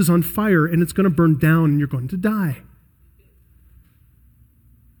house is on fire and it's going to burn down and you're going to die.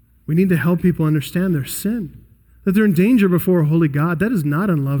 We need to help people understand their sin, that they're in danger before a holy God. That is not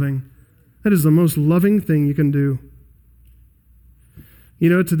unloving. That is the most loving thing you can do. You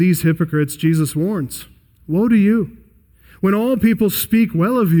know, to these hypocrites, Jesus warns, woe to you, when all people speak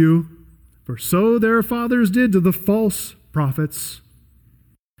well of you, for so their fathers did to the false prophets.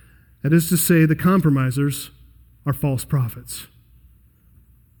 That is to say, the compromisers are false prophets.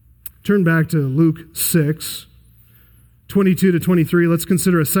 Turn back to Luke 6, 22 to 23. Let's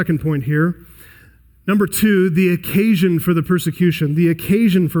consider a second point here. Number 2, the occasion for the persecution. The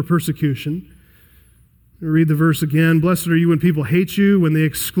occasion for persecution. Read the verse again. Blessed are you when people hate you, when they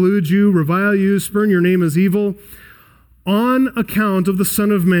exclude you, revile you, spurn your name as evil. On account of the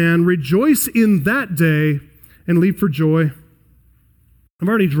Son of Man, rejoice in that day and leap for joy. I've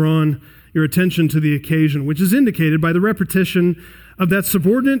already drawn your attention to the occasion, which is indicated by the repetition of that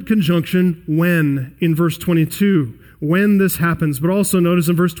subordinate conjunction, when, in verse 22. When this happens. But also notice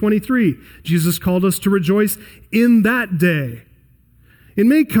in verse 23, Jesus called us to rejoice in that day. It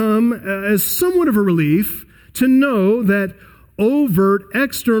may come as somewhat of a relief to know that overt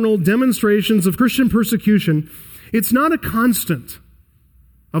external demonstrations of Christian persecution, it's not a constant.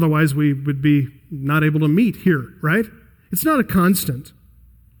 Otherwise, we would be not able to meet here, right? It's not a constant.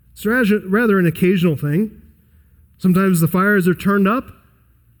 It's rather an occasional thing. Sometimes the fires are turned up.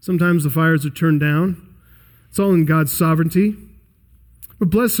 Sometimes the fires are turned down. It's all in God's sovereignty. But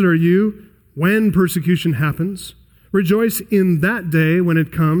blessed are you when persecution happens. Rejoice in that day when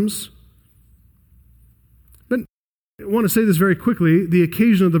it comes. But I want to say this very quickly. The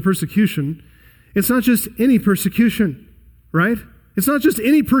occasion of the persecution, it's not just any persecution, right? It's not just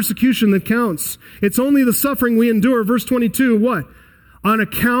any persecution that counts. It's only the suffering we endure. Verse 22, what? On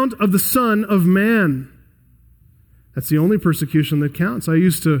account of the Son of Man. That's the only persecution that counts. I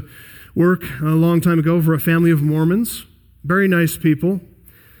used to work a long time ago for a family of Mormons. Very nice people.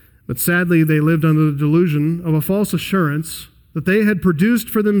 But sadly, they lived under the delusion of a false assurance that they had produced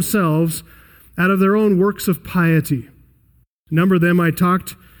for themselves out of their own works of piety. A number of them I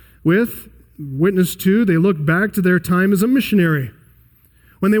talked with, witnessed to, they looked back to their time as a missionary,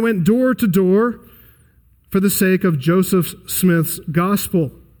 when they went door to door for the sake of Joseph Smith's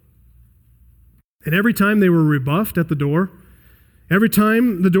gospel. And every time they were rebuffed at the door, every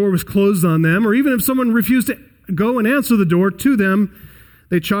time the door was closed on them, or even if someone refused to go and answer the door to them,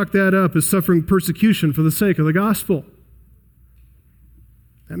 they chalked that up as suffering persecution for the sake of the gospel.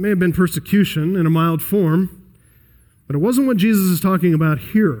 That may have been persecution in a mild form, but it wasn't what Jesus is talking about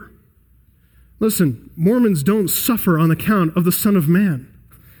here. Listen, Mormons don't suffer on account of the Son of Man.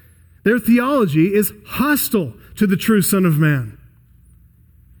 Their theology is hostile to the true Son of Man.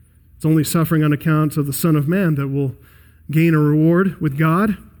 It's only suffering on account of the Son of Man that will gain a reward with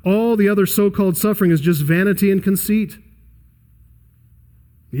God. All the other so-called suffering is just vanity and conceit.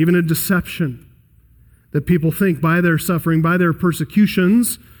 Even a deception that people think by their suffering, by their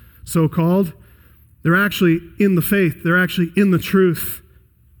persecutions, so-called, they're actually in the faith. They're actually in the truth.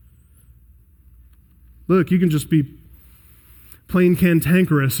 Look, you can just be plain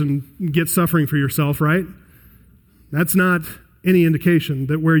cantankerous and get suffering for yourself, right? That's not any indication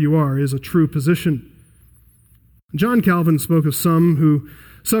that where you are is a true position. John Calvin spoke of some who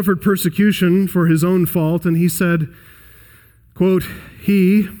suffered persecution for his own fault, and he said, quote,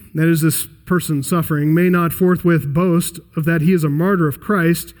 he, that is this person suffering, may not forthwith boast of that he is a martyr of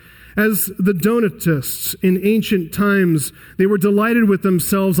Christ. As the Donatists in ancient times, they were delighted with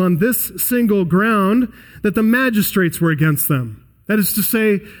themselves on this single ground, that the magistrates were against them. That is to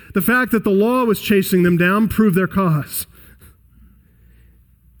say, the fact that the law was chasing them down proved their cause.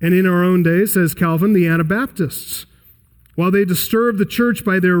 And in our own day, says Calvin, the Anabaptists. While they disturb the church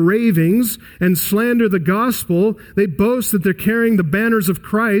by their ravings and slander the gospel, they boast that they're carrying the banners of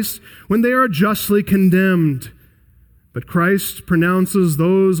Christ when they are justly condemned. But Christ pronounces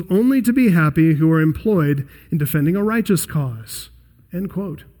those only to be happy who are employed in defending a righteous cause. End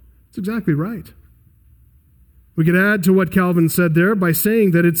quote. That's exactly right. We could add to what Calvin said there by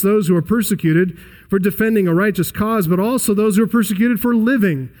saying that it's those who are persecuted for defending a righteous cause, but also those who are persecuted for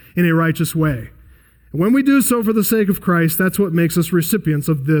living in a righteous way. And when we do so for the sake of Christ, that's what makes us recipients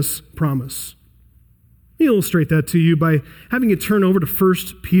of this promise. Let me illustrate that to you by having you turn over to 1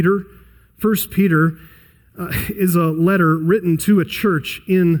 Peter. 1 Peter is a letter written to a church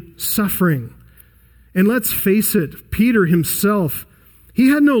in suffering. And let's face it, Peter himself, he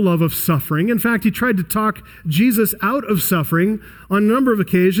had no love of suffering. In fact, he tried to talk Jesus out of suffering on a number of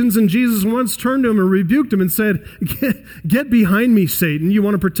occasions, and Jesus once turned to him and rebuked him and said, get behind me, Satan. You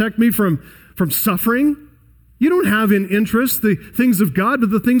want to protect me from suffering? You don't have in interest the things of God, but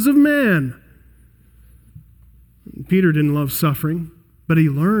the things of man. Peter didn't love suffering, but he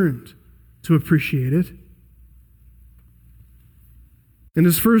learned to appreciate it. In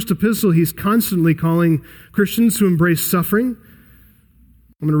his first epistle, he's constantly calling Christians to embrace suffering.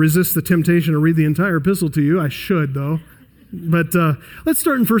 I'm going to resist the temptation to read the entire epistle to you. I should, though. But let's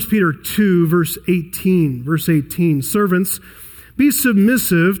start in 1 Peter 2, verse 18. Verse 18, servants, be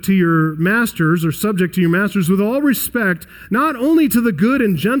submissive to your masters, or subject to your masters, with all respect, not only to the good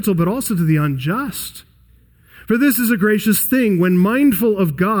and gentle, but also to the unjust. For this is a gracious thing, when mindful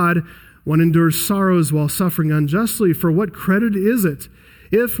of God, one endures sorrows while suffering unjustly. For what credit is it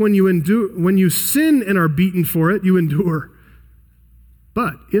if when you sin and are beaten for it, you endure?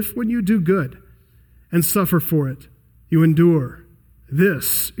 But if when you do good and suffer for it, you endure,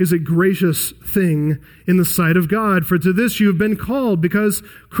 this is a gracious thing in the sight of God. For to this you have been called, because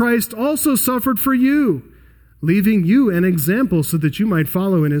Christ also suffered for you, leaving you an example so that you might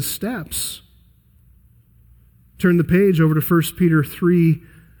follow in his steps. Turn the page over to 1 Peter 3,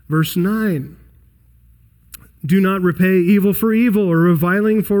 verse 9. Do not repay evil for evil or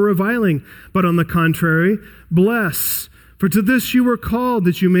reviling for reviling, but on the contrary, bless. For to this you were called,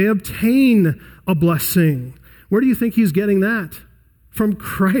 that you may obtain a blessing. Where do you think he's getting that? From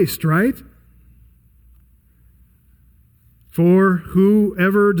Christ, right? For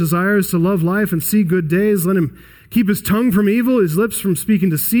whoever desires to love life and see good days, let him keep his tongue from evil, his lips from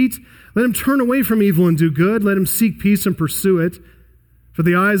speaking deceit. Let him turn away from evil and do good. Let him seek peace and pursue it. For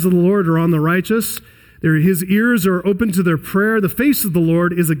the eyes of the Lord are on the righteous. His ears are open to their prayer. The face of the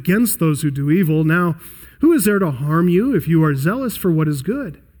Lord is against those who do evil. Now, who is there to harm you if you are zealous for what is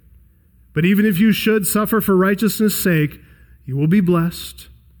good? But even if you should suffer for righteousness' sake, you will be blessed.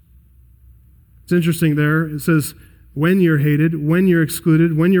 It's interesting there. It says, when you're hated, when you're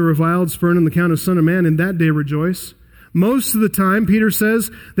excluded, when you're reviled, spurned on the account of Son of Man, in that day rejoice. Most of the time, Peter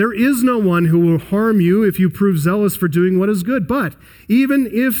says, there is no one who will harm you if you prove zealous for doing what is good. But even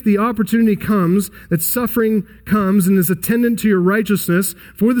if the opportunity comes, that suffering comes and is attendant to your righteousness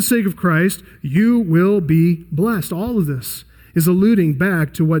for the sake of Christ, you will be blessed. All of this is alluding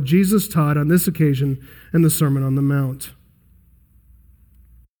back to what Jesus taught on this occasion in the Sermon on the Mount.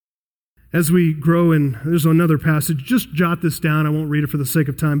 As we grow in, there's another passage. Just jot this down. I won't read it for the sake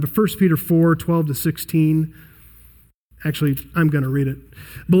of time. But 1 Peter 4, 12 to 16. Actually, I'm going to read it.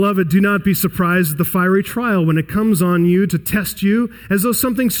 Beloved, do not be surprised at the fiery trial when it comes on you to test you as though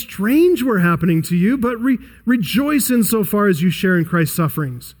something strange were happening to you, but rejoice insofar as you share in Christ's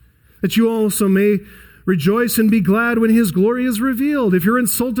sufferings, that you also may rejoice and be glad when his glory is revealed. If you're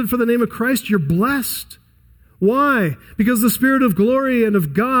insulted for the name of Christ, you're blessed. Why? Because the Spirit of glory and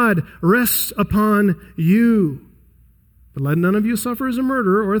of God rests upon you. But let none of you suffer as a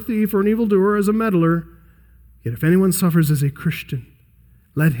murderer or a thief or an evildoer or as a meddler. Yet if anyone suffers as a Christian,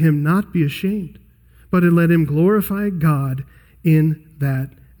 let him not be ashamed, but let him glorify God in that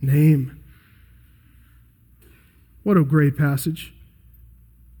name. What a great passage.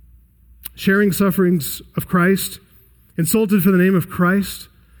 Sharing sufferings of Christ, insulted for the name of Christ,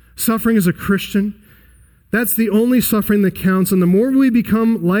 suffering as a Christian, that's the only suffering that counts. And the more we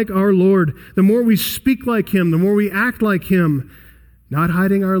become like our Lord, the more we speak like him, the more we act like him, not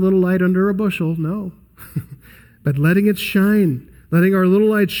hiding our little light under a bushel, no. But letting it shine, letting our little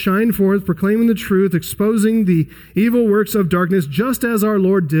light shine forth, proclaiming the truth, exposing the evil works of darkness, just as our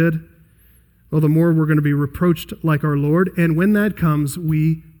Lord did. Well, the more we're going to be reproached like our Lord, and when that comes,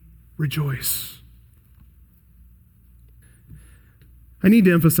 we rejoice. I need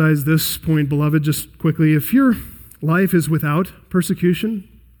to emphasize this point, beloved, just quickly. If your life is without persecution,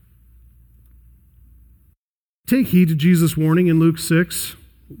 take heed to Jesus' warning in Luke 6.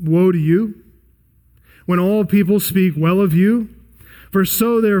 woe to you, when all people speak well of you, for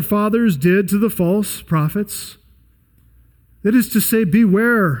so their fathers did to the false prophets. That is to say,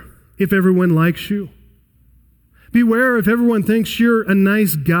 beware if everyone likes you. Beware if everyone thinks you're a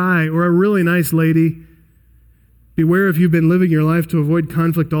nice guy or a really nice lady. Beware if you've been living your life to avoid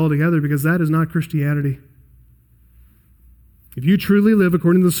conflict altogether, because that is not Christianity. If you truly live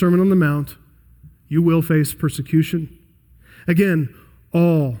according to the Sermon on the Mount, you will face persecution. Again,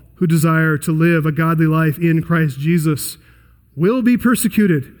 all who desire to live a godly life in Christ Jesus will be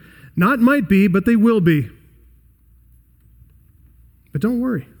persecuted. Not might be, but they will be. But don't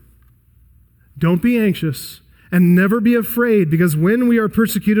worry. Don't be anxious and never be afraid, because when we are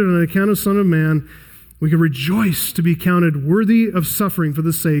persecuted on account of Son of Man, we can rejoice to be counted worthy of suffering for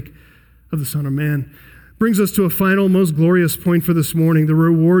the sake of the Son of Man. Brings us to a final, most glorious point for this morning, the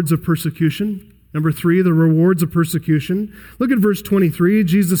rewards of persecution. Number 3, the rewards of persecution. Look at verse 23.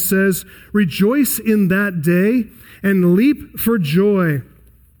 Jesus says, rejoice in that day and leap for joy.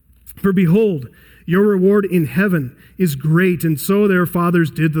 For behold, your reward in heaven is great, and so their fathers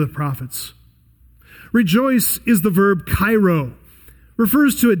did to the prophets. Rejoice is the verb kairo.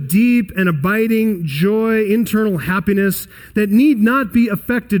 Refers to a deep and abiding joy, internal happiness that need not be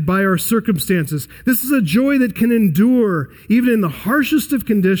affected by our circumstances. This is a joy that can endure even in the harshest of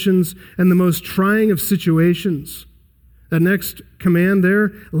conditions and the most trying of situations. The next command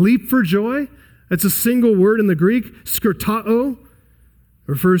there, leap for joy, that's a single word in the Greek, skurtao,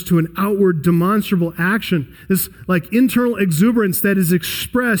 refers to an outward demonstrable action. This like internal exuberance that is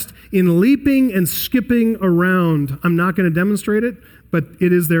expressed in leaping and skipping around. I'm not going to demonstrate it, but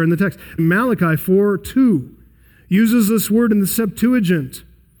it is there in the text. Malachi 4:2 uses this word in the Septuagint.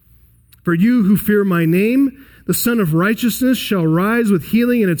 For you who fear my name, the Son of Righteousness shall rise with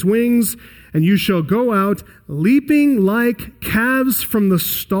healing in its wings, and you shall go out leaping like calves from the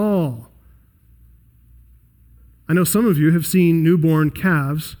stall. I know some of you have seen newborn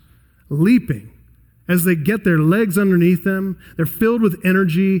calves leaping as they get their legs underneath them. They're filled with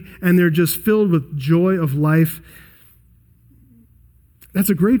energy, and they're just filled with joy of life. That's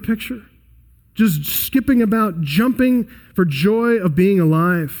a great picture. Just skipping about, jumping for joy of being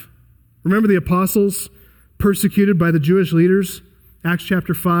alive. Remember the apostles persecuted by the Jewish leaders? Acts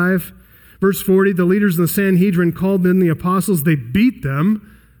chapter 5, verse 40, the leaders in the Sanhedrin called in the apostles. They beat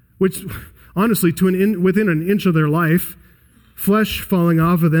them, which honestly, within an inch of their life, flesh falling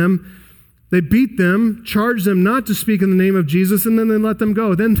off of them. They beat them, charged them not to speak in the name of Jesus, and then they let them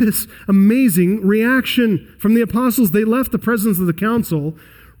go. Then this amazing reaction from the apostles. They left the presence of the council,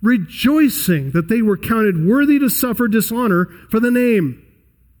 rejoicing that they were counted worthy to suffer dishonor for the name.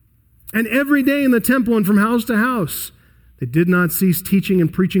 And every day in the temple and from house to house, they did not cease teaching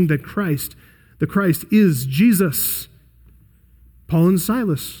and preaching that the Christ is Jesus. Paul and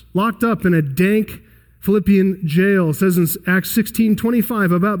Silas, locked up in a dank Philippian jail. It says in Acts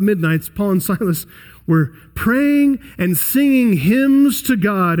 16:25, about midnight, Paul and Silas were praying and singing hymns to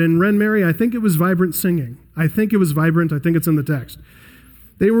God. And Ren Mary, I think it was vibrant singing. I think it's in the text.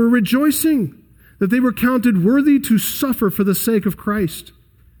 They were rejoicing that they were counted worthy to suffer for the sake of Christ.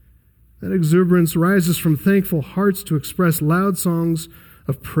 That exuberance rises from thankful hearts to express loud songs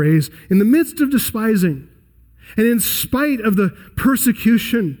of praise in the midst of despising. And in spite of the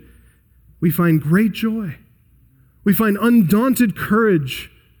persecution, we find great joy. We find undaunted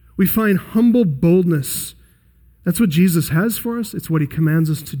courage. We find humble boldness. That's what Jesus has for us. It's what he commands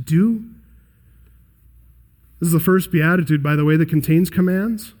us to do. This is the first beatitude, by the way, that contains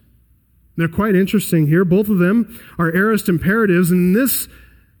commands. They're quite interesting here. Both of them are aorist imperatives. In this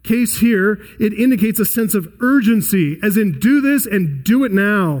case here, it indicates a sense of urgency, as in do this and do it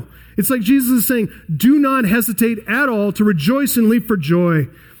now. It's like Jesus is saying, do not hesitate at all to rejoice and leap for joy.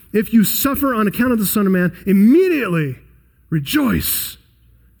 If you suffer on account of the Son of Man, immediately rejoice,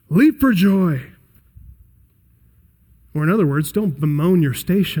 leap for joy. Or in other words, don't bemoan your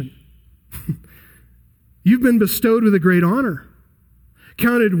station. You've been bestowed with a great honor,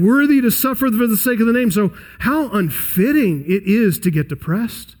 counted worthy to suffer for the sake of the name. So how unfitting it is to get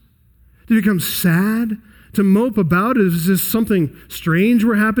depressed, to become sad, to mope about as if something strange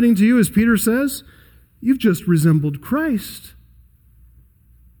were happening to you, as Peter says. You've just resembled Christ.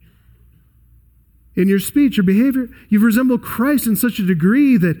 In your speech, your behavior, you've resembled Christ in such a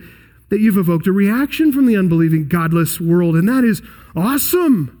degree that you've evoked a reaction from the unbelieving, godless world, and that is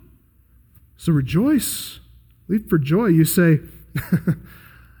awesome. So rejoice, leap for joy. You say, I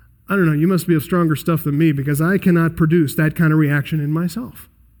don't know, you must be of stronger stuff than me, because I cannot produce that kind of reaction in myself.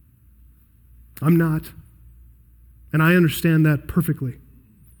 I'm not. And I understand that perfectly.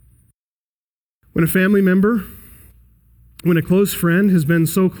 When a family member when a close friend has been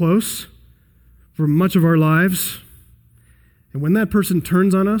so close for much of our lives, and when that person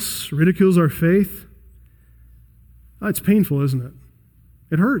turns on us, ridicules our faith, it's painful, isn't it?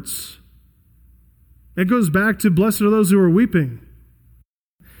 It hurts. It goes back to blessed are those who are weeping.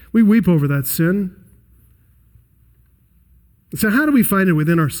 We weep over that sin. So how do we find it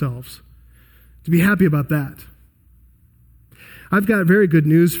within ourselves to be happy about that? I've got very good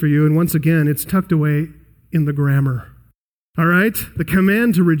news for you, and once again, it's tucked away in the grammar. All right? The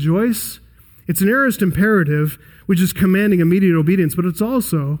command to rejoice, it's an aorist imperative, which is commanding immediate obedience, but it's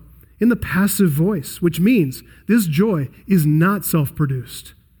also in the passive voice, which means this joy is not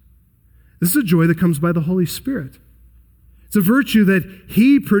self-produced. This is a joy that comes by the Holy Spirit. It's a virtue that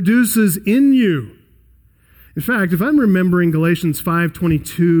He produces in you. In fact, if I'm remembering Galatians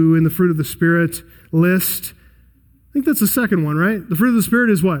 5:22 in the fruit of the Spirit list, I think that's the second one, right? The fruit of the Spirit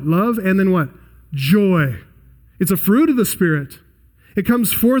is what? Love, and then what? Joy. It's a fruit of the Spirit. It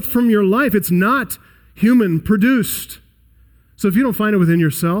comes forth from your life. It's not human produced. So if you don't find it within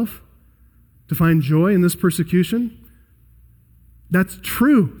yourself to find joy in this persecution, that's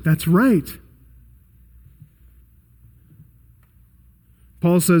true. That's right.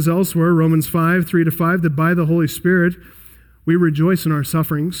 Paul says elsewhere, Romans 5:3-5, that by the Holy Spirit we rejoice in our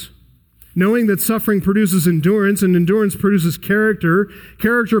sufferings, knowing that suffering produces endurance, and endurance produces character,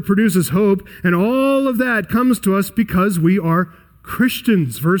 character produces hope, and all of that comes to us because we are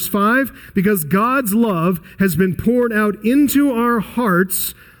Christians. Verse 5, because God's love has been poured out into our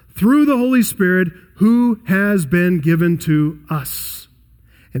hearts through the Holy Spirit who has been given to us.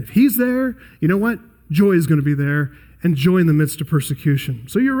 And if He's there, you know what? Joy is going to be there, and joy in the midst of persecution.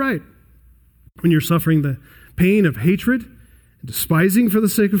 So you're right. When you're suffering the pain of hatred and despising for the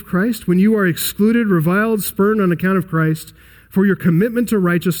sake of Christ, when you are excluded, reviled, spurned on account of Christ for your commitment to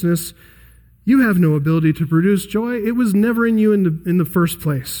righteousness, you have no ability to produce joy. It was never in you in the first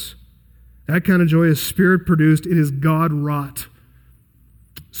place. That kind of joy is Spirit-produced. It is God-wrought.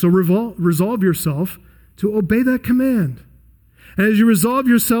 So resolve yourself to obey that command. And as you resolve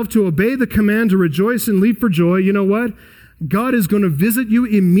yourself to obey the command to rejoice and leap for joy, you know what? God is going to visit you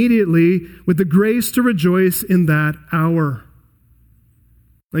immediately with the grace to rejoice in that hour.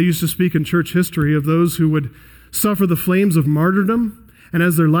 I used to speak in church history of those who would suffer the flames of martyrdom, and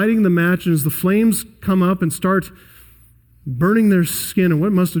as they're lighting the match, and as the flames come up and start burning their skin, and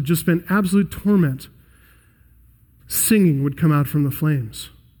what must have just been absolute torment, singing would come out from the flames.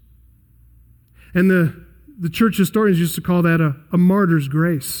 And the church historians used to call that a martyr's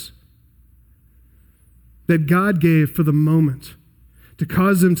grace that God gave for the moment to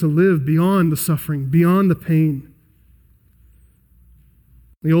cause them to live beyond the suffering, beyond the pain.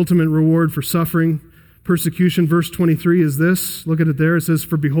 The ultimate reward for suffering, persecution, verse 23 is this. Look at it there. It says,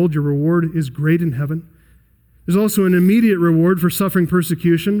 for behold, your reward is great in heaven. There's also an immediate reward for suffering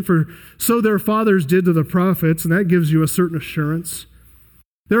persecution, for so their fathers did to the prophets, and that gives you a certain assurance.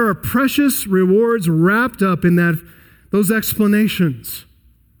 There are precious rewards wrapped up in those explanations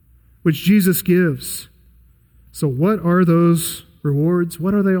which Jesus gives. So what are those rewards?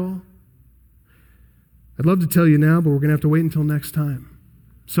 What are they all? I'd love to tell you now, but we're going to have to wait until next time.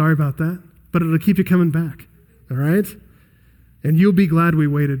 Sorry about that, but it'll keep you coming back, all right? And you'll be glad we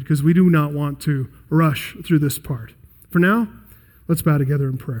waited, because we do not want to rush through this part. For now, let's bow together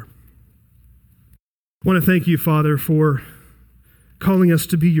in prayer. I want to thank you, Father, for calling us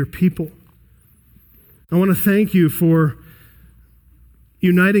to be your people. I want to thank you for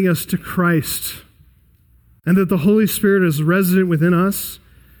uniting us to Christ, and that the Holy Spirit is resident within us,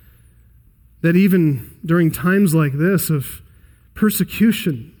 that even during times like this of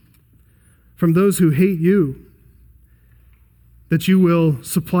persecution from those who hate you, that you will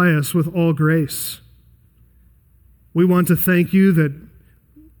supply us with all grace. We want to thank you that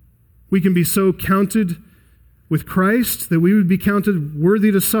we can be so counted with Christ that we would be counted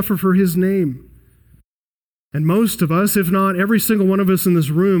worthy to suffer for His name. And most of us, if not every single one of us in this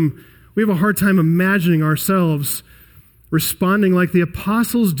room, we have a hard time imagining ourselves responding like the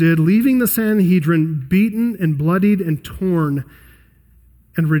apostles did, leaving the Sanhedrin beaten and bloodied and torn,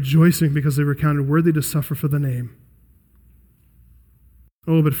 and rejoicing because they were counted worthy to suffer for the name.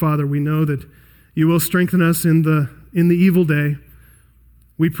 Oh, but Father, we know that you will strengthen us in the evil day.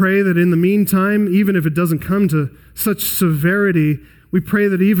 We pray that in the meantime, even if it doesn't come to such severity, we pray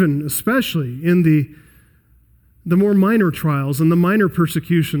that even, especially in the more minor trials and the minor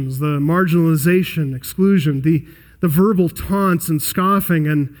persecutions, the marginalization, exclusion, the verbal taunts and scoffing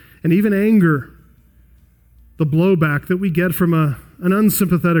and even anger, the blowback that we get from an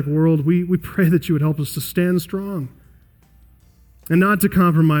unsympathetic world, we pray that you would help us to stand strong and not to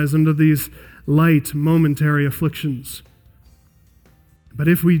compromise under these light, momentary afflictions, But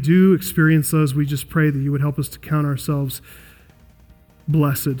if we do experience those, we just pray that you would help us to count ourselves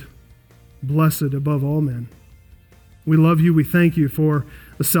blessed, blessed above all men. We love you. We thank you for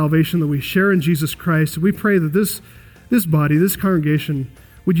the salvation that we share in Jesus Christ. We pray that this body, this congregation,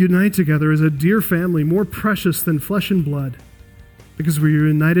 would unite together as a dear family, more precious than flesh and blood, because we are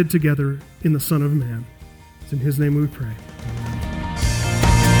united together in the Son of Man. It's in his name we pray.